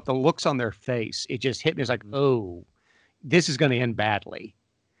they show up, the looks on their face, it just hit me. It's like, oh, this is going to end badly.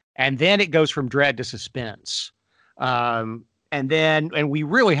 And then it goes from dread to suspense. And we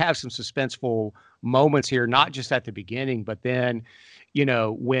really have some suspenseful moments here, not just at the beginning, but then,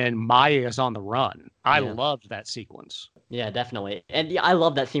 when Maya is on the run. I loved that sequence. Yeah, definitely. And yeah, I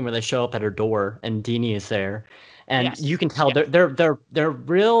love that scene where they show up at her door and Deanie is there. And Yes. you can tell they're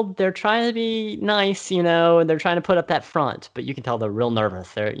real. They're trying to be nice, and they're trying to put up that front, but you can tell they're real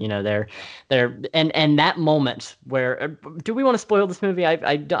nervous. And that moment where do we want to spoil this movie?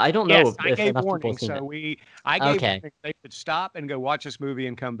 I don't know Yes, I if gave enough people warning, have seen so it. I gave Okay. warning they could stop and go watch this movie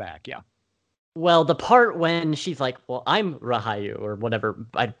and come back. Yeah. Well, the part when she's like, well, I'm Rahayu or whatever,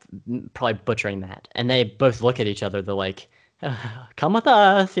 I'm probably butchering that. And they both look at each other. They're like, come with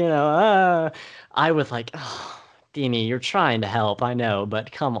us, I was like, oh, Deanie, you're trying to help, I know,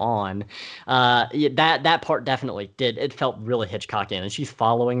 but come on. Yeah, that part definitely did. It felt really Hitchcockian, and she's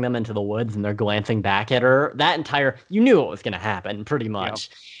following them into the woods, and they're glancing back at her. You knew what was going to happen, pretty much.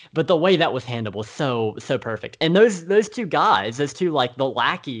 But the way that was handled was so perfect. And those two guys, those two like the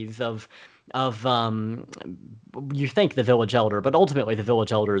lackeys of you think the village elder, but ultimately the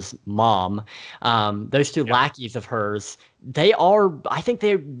village elder's mom. Those two lackeys of hers, I think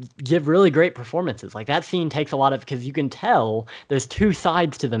they give really great performances. Like that scene takes a lot of, because you can tell there's two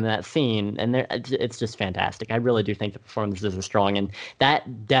sides to them in that scene, and it's just fantastic. I really do think the performances are strong, and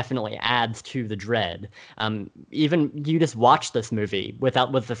that definitely adds to the dread. Even you just watch this movie with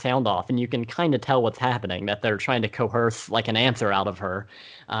the sound off, and you can kind of tell what's happening, that they're trying to coerce like an answer out of her.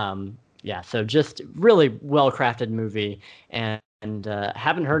 Yeah, so just really well-crafted movie, and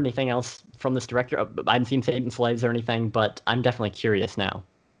haven't heard anything else from this director. I haven't seen Satan's Slaves or anything, but I'm definitely curious now.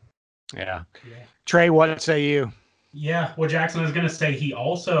 Yeah. Trey, what say you? Yeah, well, Jackson was going to say he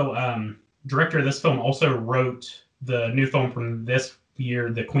also, director of this film, also wrote the new film from this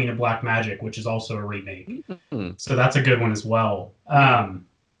year, The Queen of Black Magic, which is also a remake. Mm-hmm. So that's a good one as well.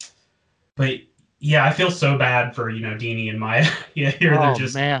 But yeah, I feel so bad for, Deanie and Maya.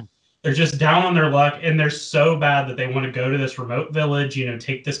 They're just down on their luck, and they're so bad that they want to go to this remote village,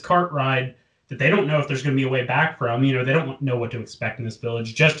 take this cart ride that they don't know if there's going to be a way back from. They don't know what to expect in this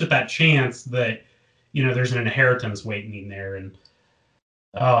village, just at that chance that, there's an inheritance waiting there. And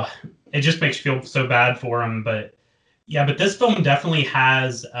it just makes you feel so bad for them. But, Yeah, but this film definitely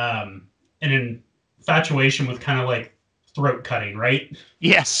has an infatuation with kind of like throat cutting, right?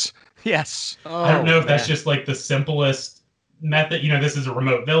 Yes. Yes. I don't Oh know if that's man. just like the simplest method. This is a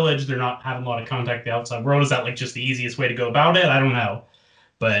remote village. They're not having a lot of contact with the outside world. Is that like just the easiest way to go about it? I don't know.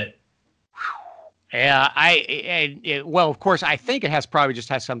 But Yeah, well, of course, I think it probably just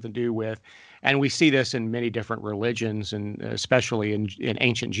has something to do with, and we see this in many different religions, and especially in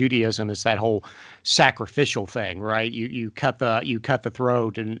ancient Judaism, it's that whole sacrificial thing, right? You cut the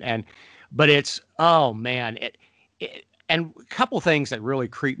throat, but it's, oh man, and a couple things that really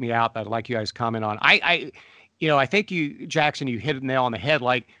creep me out that I'd like you guys to comment on. I think Jackson, you hit the nail on the head,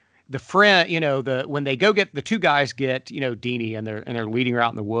 like the friend, when they go get the two guys get, Deanie, and they're leading her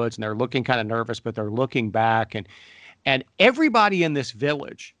out in the woods, and they're looking kind of nervous, but they're looking back, and everybody in this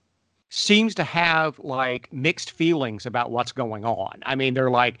village seems to have like mixed feelings about what's going on. I mean, they're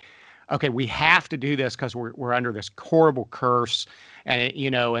like, okay, we have to do this because we're under this horrible curse, and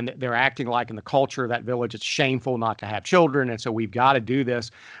they're acting like in the culture of that village, it's shameful not to have children, and so we've got to do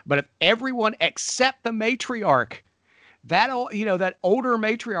this. But if everyone except the matriarch, that older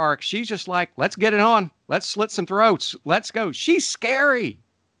matriarch, she's just like, let's get it on. Let's slit some throats. Let's go. She's scary.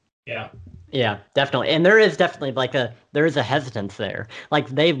 yeah. Yeah, definitely. And there is definitely there is a hesitance there. Like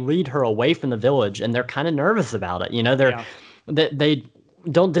they lead her away from the village and they're kind of nervous about it. They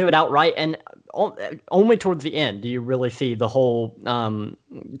don't do it outright. And only towards the end do you really see the whole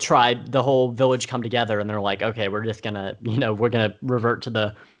tribe, the whole village come together, and they're like, okay, we're just gonna, we're gonna revert to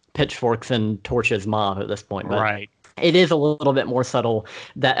the pitchforks and torches mob at this point. But Right. it is a little bit more subtle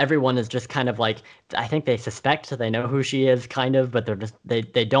that everyone is just kind of like, I think they suspect, they know who she is kind of, but they're just, they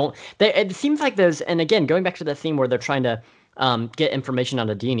don't, it seems like there's, and again, going back to that scene where they're trying to get information on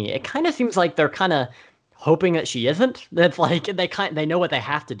Adini, it kind of seems like they're kind of hoping that she isn't. That's like, they know what they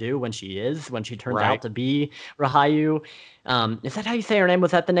have to do when she turns Right. out to be Rahayu. Is that how you say her name?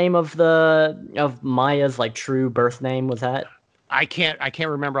 Was that the name of Maya's like true birth name? Was that? I can't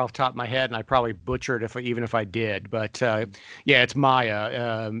remember off the top of my head, and I probably butchered even if I did. But yeah, it's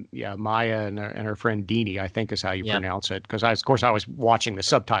Maya. Maya and her friend Deanie, I think is how you pronounce it. Because of course I was watching the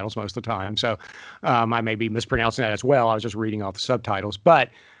subtitles most of the time, so I may be mispronouncing that as well. I was just reading off the subtitles. But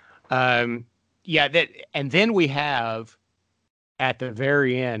and then we have at the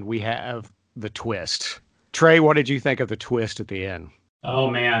very end we have the twist. Trey, what did you think of the twist at the end? Oh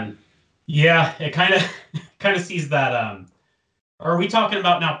man, yeah, it kind of sees that. Are we talking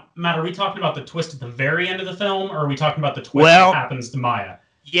about now, Matt? Are we talking about the twist at the very end of the film, or are we talking about the twist that happens to Maya?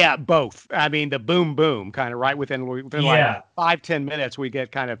 Yeah, both. I mean, the boom, boom, kind of right within like 5-10 minutes, we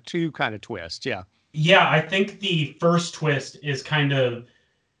get kind of two kind of twists. Yeah. Yeah, I think the first twist is kind of,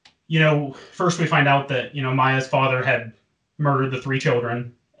 first we find out that Maya's father had murdered the 3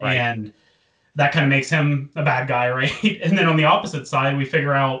 children, right. And that kind of makes him a bad guy, right? And then on the opposite side, we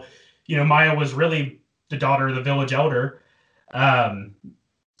figure out, Maya was really the daughter of the village elder. And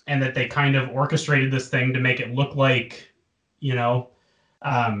that they kind of orchestrated this thing to make it look like, who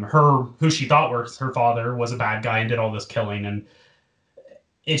she thought was her father was a bad guy and did all this killing. And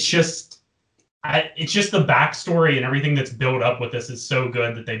it's just the backstory and everything that's built up with this is so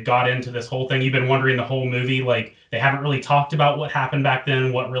good that they've got into this whole thing. You've been wondering the whole movie, like they haven't really talked about what happened back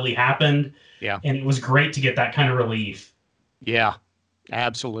then, what really happened. Yeah. And it was great to get that kind of relief. Yeah,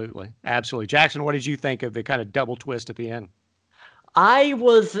 absolutely. Absolutely. Jackson, what did you think of the kind of double twist at the end? I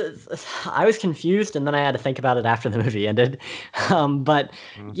was confused, and then I had to think about it after the movie ended.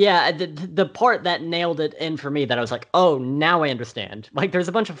 Yeah, the part that nailed it in for me, that I was like, oh, now I understand. Like, there's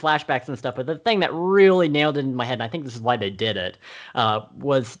a bunch of flashbacks and stuff, but the thing that really nailed it in my head, and I think this is why they did it,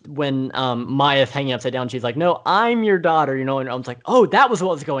 was when Maya's hanging upside down. She's like, "No, I'm your daughter," and I was like, oh, that was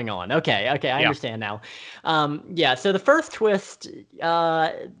what was going on. Okay, I understand now. So the first twist,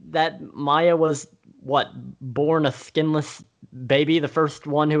 that Maya was born a skinless baby, the first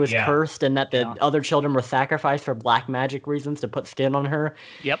one who was cursed, and that the other children were sacrificed for black magic reasons to put skin on her.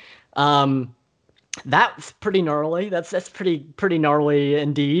 Yep. That's pretty gnarly. That's pretty gnarly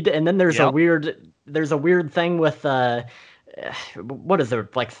indeed. And then there's a weird thing with what is there,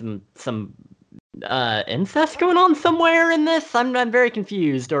 like some incest going on somewhere in this? I'm very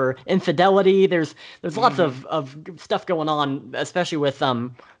confused. Or infidelity. There's lots of stuff going on, especially with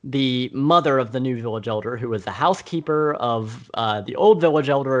the mother of the new village elder, who was the housekeeper of the old village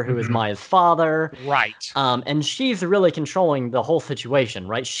elder, who is Maya's father. Right. And she's really controlling the whole situation,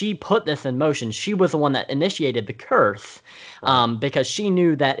 right? She put this in motion. She was the one that initiated the curse, because she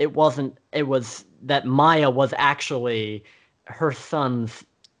knew that that Maya was actually her son's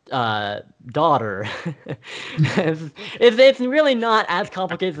daughter. It's really not as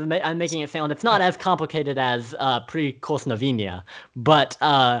complicated as I'm making it sound. It's not as complicated as pre-Kosnovinia, but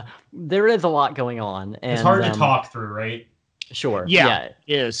there is a lot going on. And, it's hard to talk through, right? Sure. Yeah, it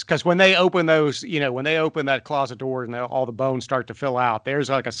is. Because when they open those, when they open that closet door and all the bones start to fill out, there's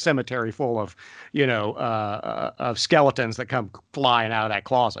like a cemetery full of, of skeletons that come flying out of that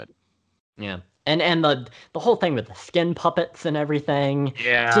closet. Yeah. And the whole thing with the skin puppets and everything.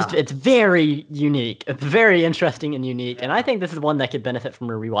 Yeah. It's very unique. It's very interesting and unique. And I think this is one that could benefit from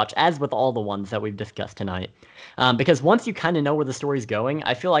a rewatch, as with all the ones that we've discussed tonight. Because once you kind of know where the story's going,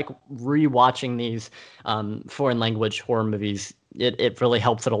 I feel like rewatching these foreign language horror movies, it really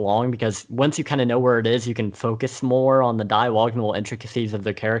helps it along, because once you kind of know where it is, you can focus more on the dialogue and the little intricacies of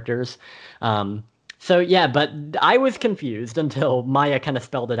the characters. So yeah, but I was confused until Maya kind of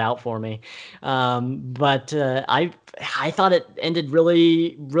spelled it out for me. But I thought it ended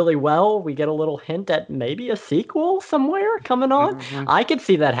really, really well. We get a little hint at maybe a sequel somewhere coming on. Mm-hmm. I could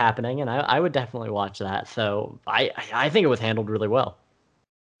see that happening, and I would definitely watch that. So I think it was handled really well.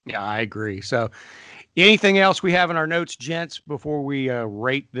 Yeah, I agree. So anything else we have in our notes, gents, before we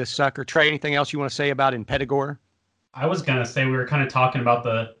rate this sucker? Trey, anything else you want to say about Impetigore? I was going to say, we were kind of talking about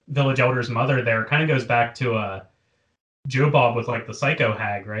the village elder's mother there. It kind of goes back to Joe Bob with like the psycho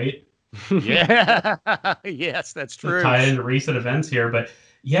hag, right? Yeah. Yes, that's true. Tied into recent events here. But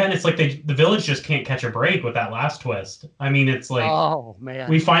yeah, and it's like the village just can't catch a break with that last twist. I mean, it's like, oh man,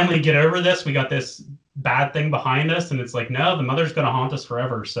 we finally get over this. We got this bad thing behind us. And it's like, no, the mother's going to haunt us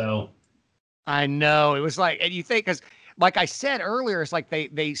forever. So I know. It was like, and you think, because like I said earlier, it's like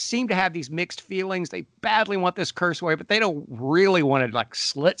they seem to have these mixed feelings. They badly want this curse away, but they don't really want to like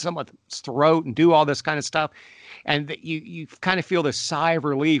slit someone's throat and do all this kind of stuff. And you kind of feel this sigh of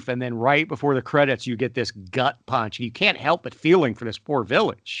relief. And then right before the credits, you get this gut punch. You can't help but feeling for this poor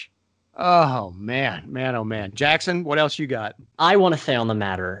village. Oh, man. Oh, man. Jackson, what else you got? I want to say on the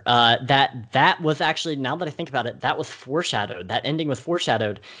matter that was actually, now that I think about it, that was foreshadowed. That ending was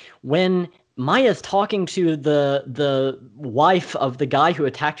foreshadowed when Maya's talking to the wife of the guy who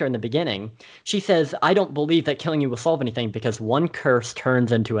attacked her in the beginning. She says, "I don't believe that killing you will solve anything because one curse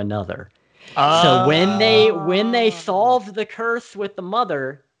turns into another." So when they solve the curse with the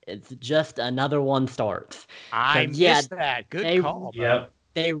mother, it's just another one starts. I missed that. Good call. Yep.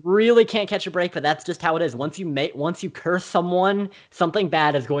 They really can't catch a break, but that's just how it is. Once you curse someone, something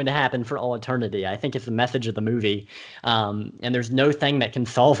bad is going to happen for all eternity. I think it's the message of the movie, and there's no thing that can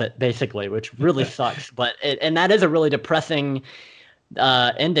solve it, basically, which really sucks. But and that is a really depressing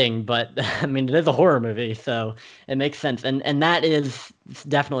ending. But I mean, it is a horror movie, so it makes sense. And that is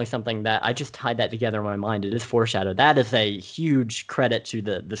definitely something that I just tied that together in my mind. It is foreshadowed. That is a huge credit to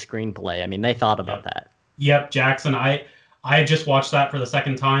the screenplay. I mean, they thought about that. Yep, Jackson. I just watched that for the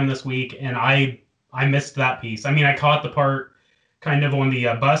second time this week, and I missed that piece. I mean, I caught the part kind of on the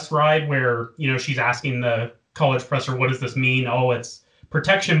bus ride where, she's asking the college professor, what does this mean? Oh, it's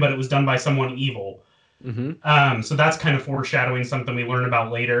protection, but it was done by someone evil. Mm-hmm. So that's kind of foreshadowing something we learn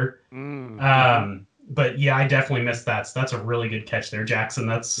about later. Mm-hmm. But yeah, I definitely missed that. So that's a really good catch there,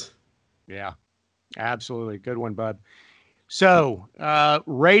 Jackson. Yeah, absolutely. Good one, bud. So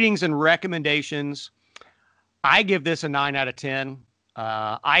ratings and recommendations. I give this a 9 out of 10.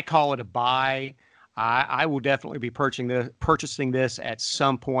 I call it a buy. I will definitely be purchasing this at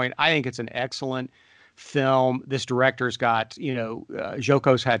some point. I think it's an excellent film. This director's got,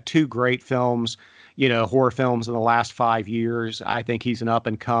 Joko's had 2 great films, horror films in the last 5 years. I think he's an up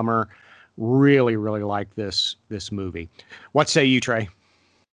and comer. Really, really like this movie. What say you, Trey?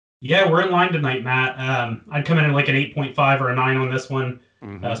 Yeah, we're in line tonight, Matt. I'd come in at like an 8.5 or a 9 on this one.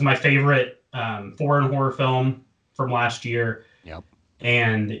 Mm-hmm. That was my favorite foreign horror film from last year. Yep.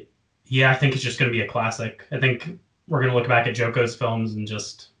 And yeah, I think it's just going to be a classic. I think we're going to look back at Joko's films and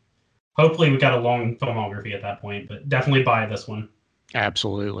just hopefully we got a long filmography at that point, but definitely buy this one.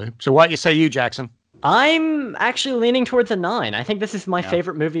 Absolutely. So what say you, Jackson? I'm actually leaning towards a 9. I think this is my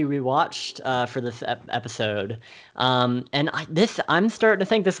favorite movie we watched for this episode. And I'm starting to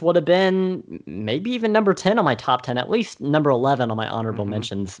think this would have been maybe even number 10 on my top 10, at least number 11 on my honorable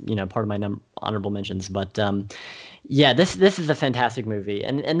mentions, part of my honorable mentions. But yeah, this is a fantastic movie.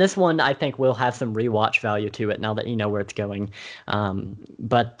 And this one, I think, will have some rewatch value to it now that you know where it's going.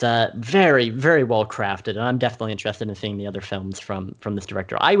 But very, very well crafted. And I'm definitely interested in seeing the other films from this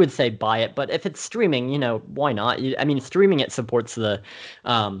director. I would say buy it, but if it's streaming, why not? I mean, streaming it supports the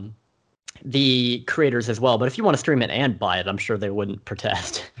creators as well. But if you want to stream it and buy it, I'm sure they wouldn't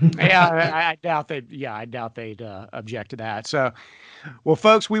protest. I doubt they'd object to that. So, well,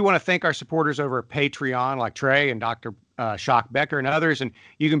 folks, we want to thank our supporters over at Patreon, like Trey and Dr. Shock Becker and others. And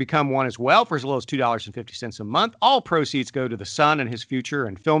you can become one as well for as low as $2.50 a month. All proceeds go to the son and his future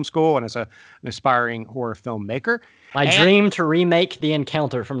in film school and as an aspiring horror filmmaker. My dream to remake The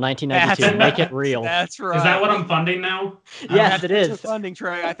Encounter from 1992. Make it real. That's right. Is that what I'm funding now? Yes, it is. Funding,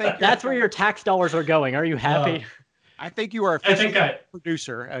 Trey. I think that's where your tax dollars are going. Are you happy? I think you are a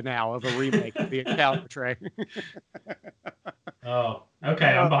producer now of a remake of The Encounter, Trey. Oh,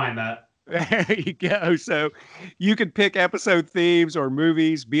 okay. I'm behind that. There you go. So you can pick episode themes or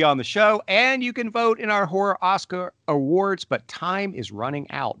movies, be on the show, and you can vote in our Horror Oscar Awards. But time is running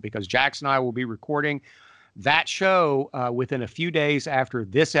out because Jackson and I will be recording that show within a few days after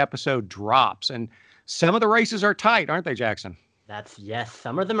this episode drops. And some of the races are tight, aren't they, Jackson? Yes.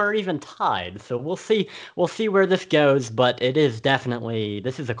 Some of them are even tied. So we'll see where this goes. But it is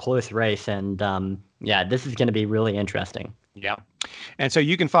this is a close race. And this is going to be really interesting. Yeah. And so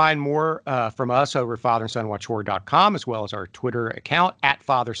you can find more from us over at fatherandsonwatchhorror.com, as well as our Twitter account at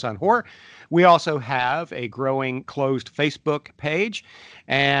FatherSonHorror. We also have a growing closed Facebook page,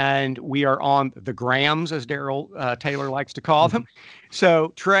 and we are on the Grams, as Daryl Taylor likes to call them.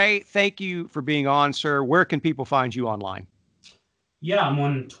 So, Trey, thank you for being on, sir. Where can people find you online? Yeah, I'm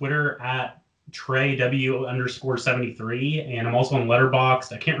on Twitter at TreyW_73, and I'm also on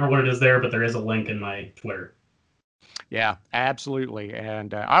Letterboxd. I can't remember what it is there, but there is a link in my Twitter. Yeah, absolutely.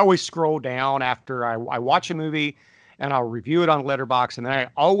 And I always scroll down after I watch a movie and I'll review it on Letterboxd. And then I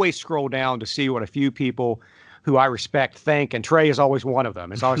always scroll down to see what a few people who I respect think. And Trey is always one of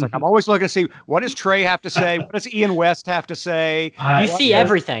them. It's always like, I'm always looking to see, what does Trey have to say? What does Ian West have to say? You see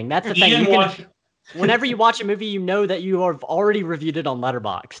everything. That's the thing. Whenever you watch a movie, you know that you have already reviewed it on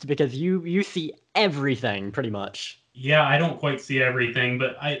Letterboxd because you see everything pretty much. Yeah, I don't quite see everything,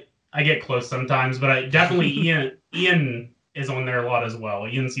 but I get close sometimes. But I definitely Ian is on there a lot as well.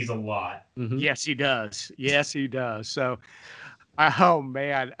 Ian sees a lot. Mm-hmm. Yes, he does. Yes, he does. So, oh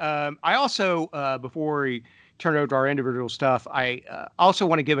man. I also before we turn over to our individual stuff, I also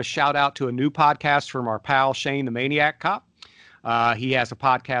want to give a shout out to a new podcast from our pal Shane the Maniac Cop. He has a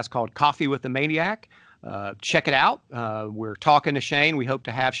podcast called Coffee with the Maniac. Check it out. We're talking to Shane. We hope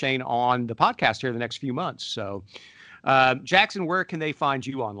to have Shane on the podcast here the next few months. So, Jackson, where can they find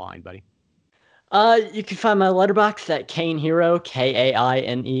you online, buddy? You can find my Letterboxd at Kane Hero,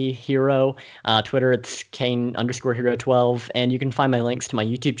 Kaine Hero. Twitter, it's Kane_Hero12. And you can find my links to my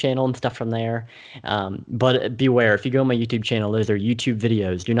YouTube channel and stuff from there. But beware, if you go on my YouTube channel, those are YouTube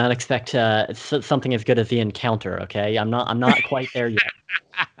videos. Do not expect something as good as The Encounter, okay? I'm not quite there yet.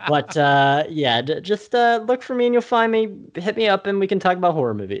 But just look for me and you'll find me. Hit me up and we can talk about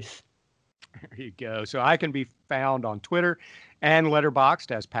horror movies. There you go. So I can be found on Twitter and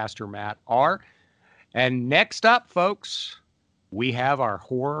Letterboxd as Pastor Matt R. And next up, folks, we have our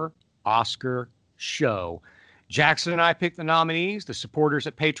Horror Oscar show. Jackson and I pick the nominees. The supporters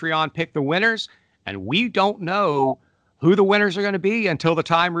at Patreon pick the winners. And we don't know who the winners are going to be until the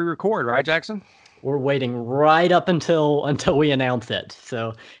time we record. Right, Jackson? We're waiting right up until we announce it.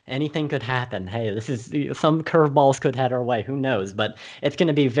 So anything could happen. Hey, this is some curveballs could head our way. Who knows? But it's going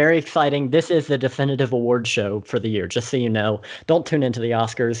to be very exciting. This is the definitive award show for the year, just so you know. Don't tune into the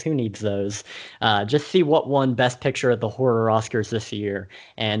Oscars. Who needs those? Just see what won Best Picture at the Horror Oscars this year,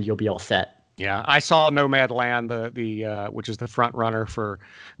 and you'll be all set. Yeah, I saw Nomadland, the which is the front runner for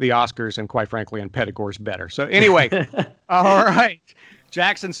the Oscars, and quite frankly, and Pettigore's better. So anyway, all right.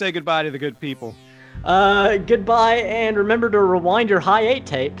 Jackson, say goodbye to the good people. Goodbye, and remember to rewind your high 8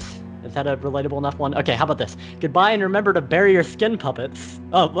 tapes. Is that a relatable enough one? Okay, how about this? Goodbye, and remember to bury your skin puppets.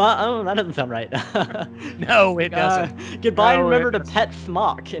 Oh, that doesn't sound right. No, it doesn't. Goodbye, and remember to pet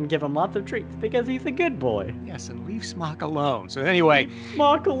Smock and give him lots of treats because he's a good boy. Yes, and leave Smock alone. So anyway.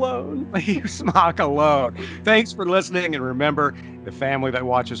 Smock alone. Leave Smock alone. Thanks for listening, and remember, the family that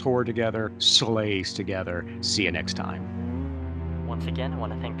watches horror together slays together. See you next time. Once again, I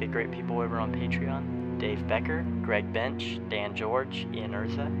want to thank the great people over on Patreon. Dave Becker, Greg Bench, Dan George, Ian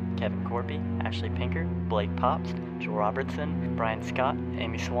Urza, Kevin Corby, Ashley Pinker, Blake Pops, Joel Robertson, Brian Scott,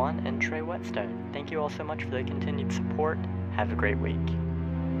 Amy Swan, and Trey Whetstone. Thank you all so much for the continued support. Have a great week.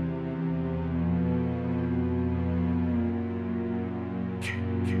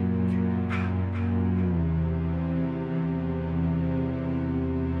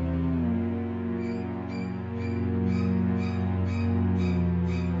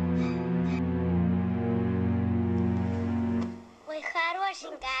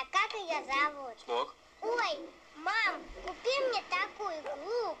 Хорошенькая, как ее зовут? Смок. Ой, мам, купи мне такую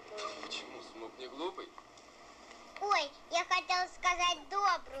глупую. Почему Смок не глупый? Ой, я хотела сказать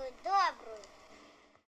добрую.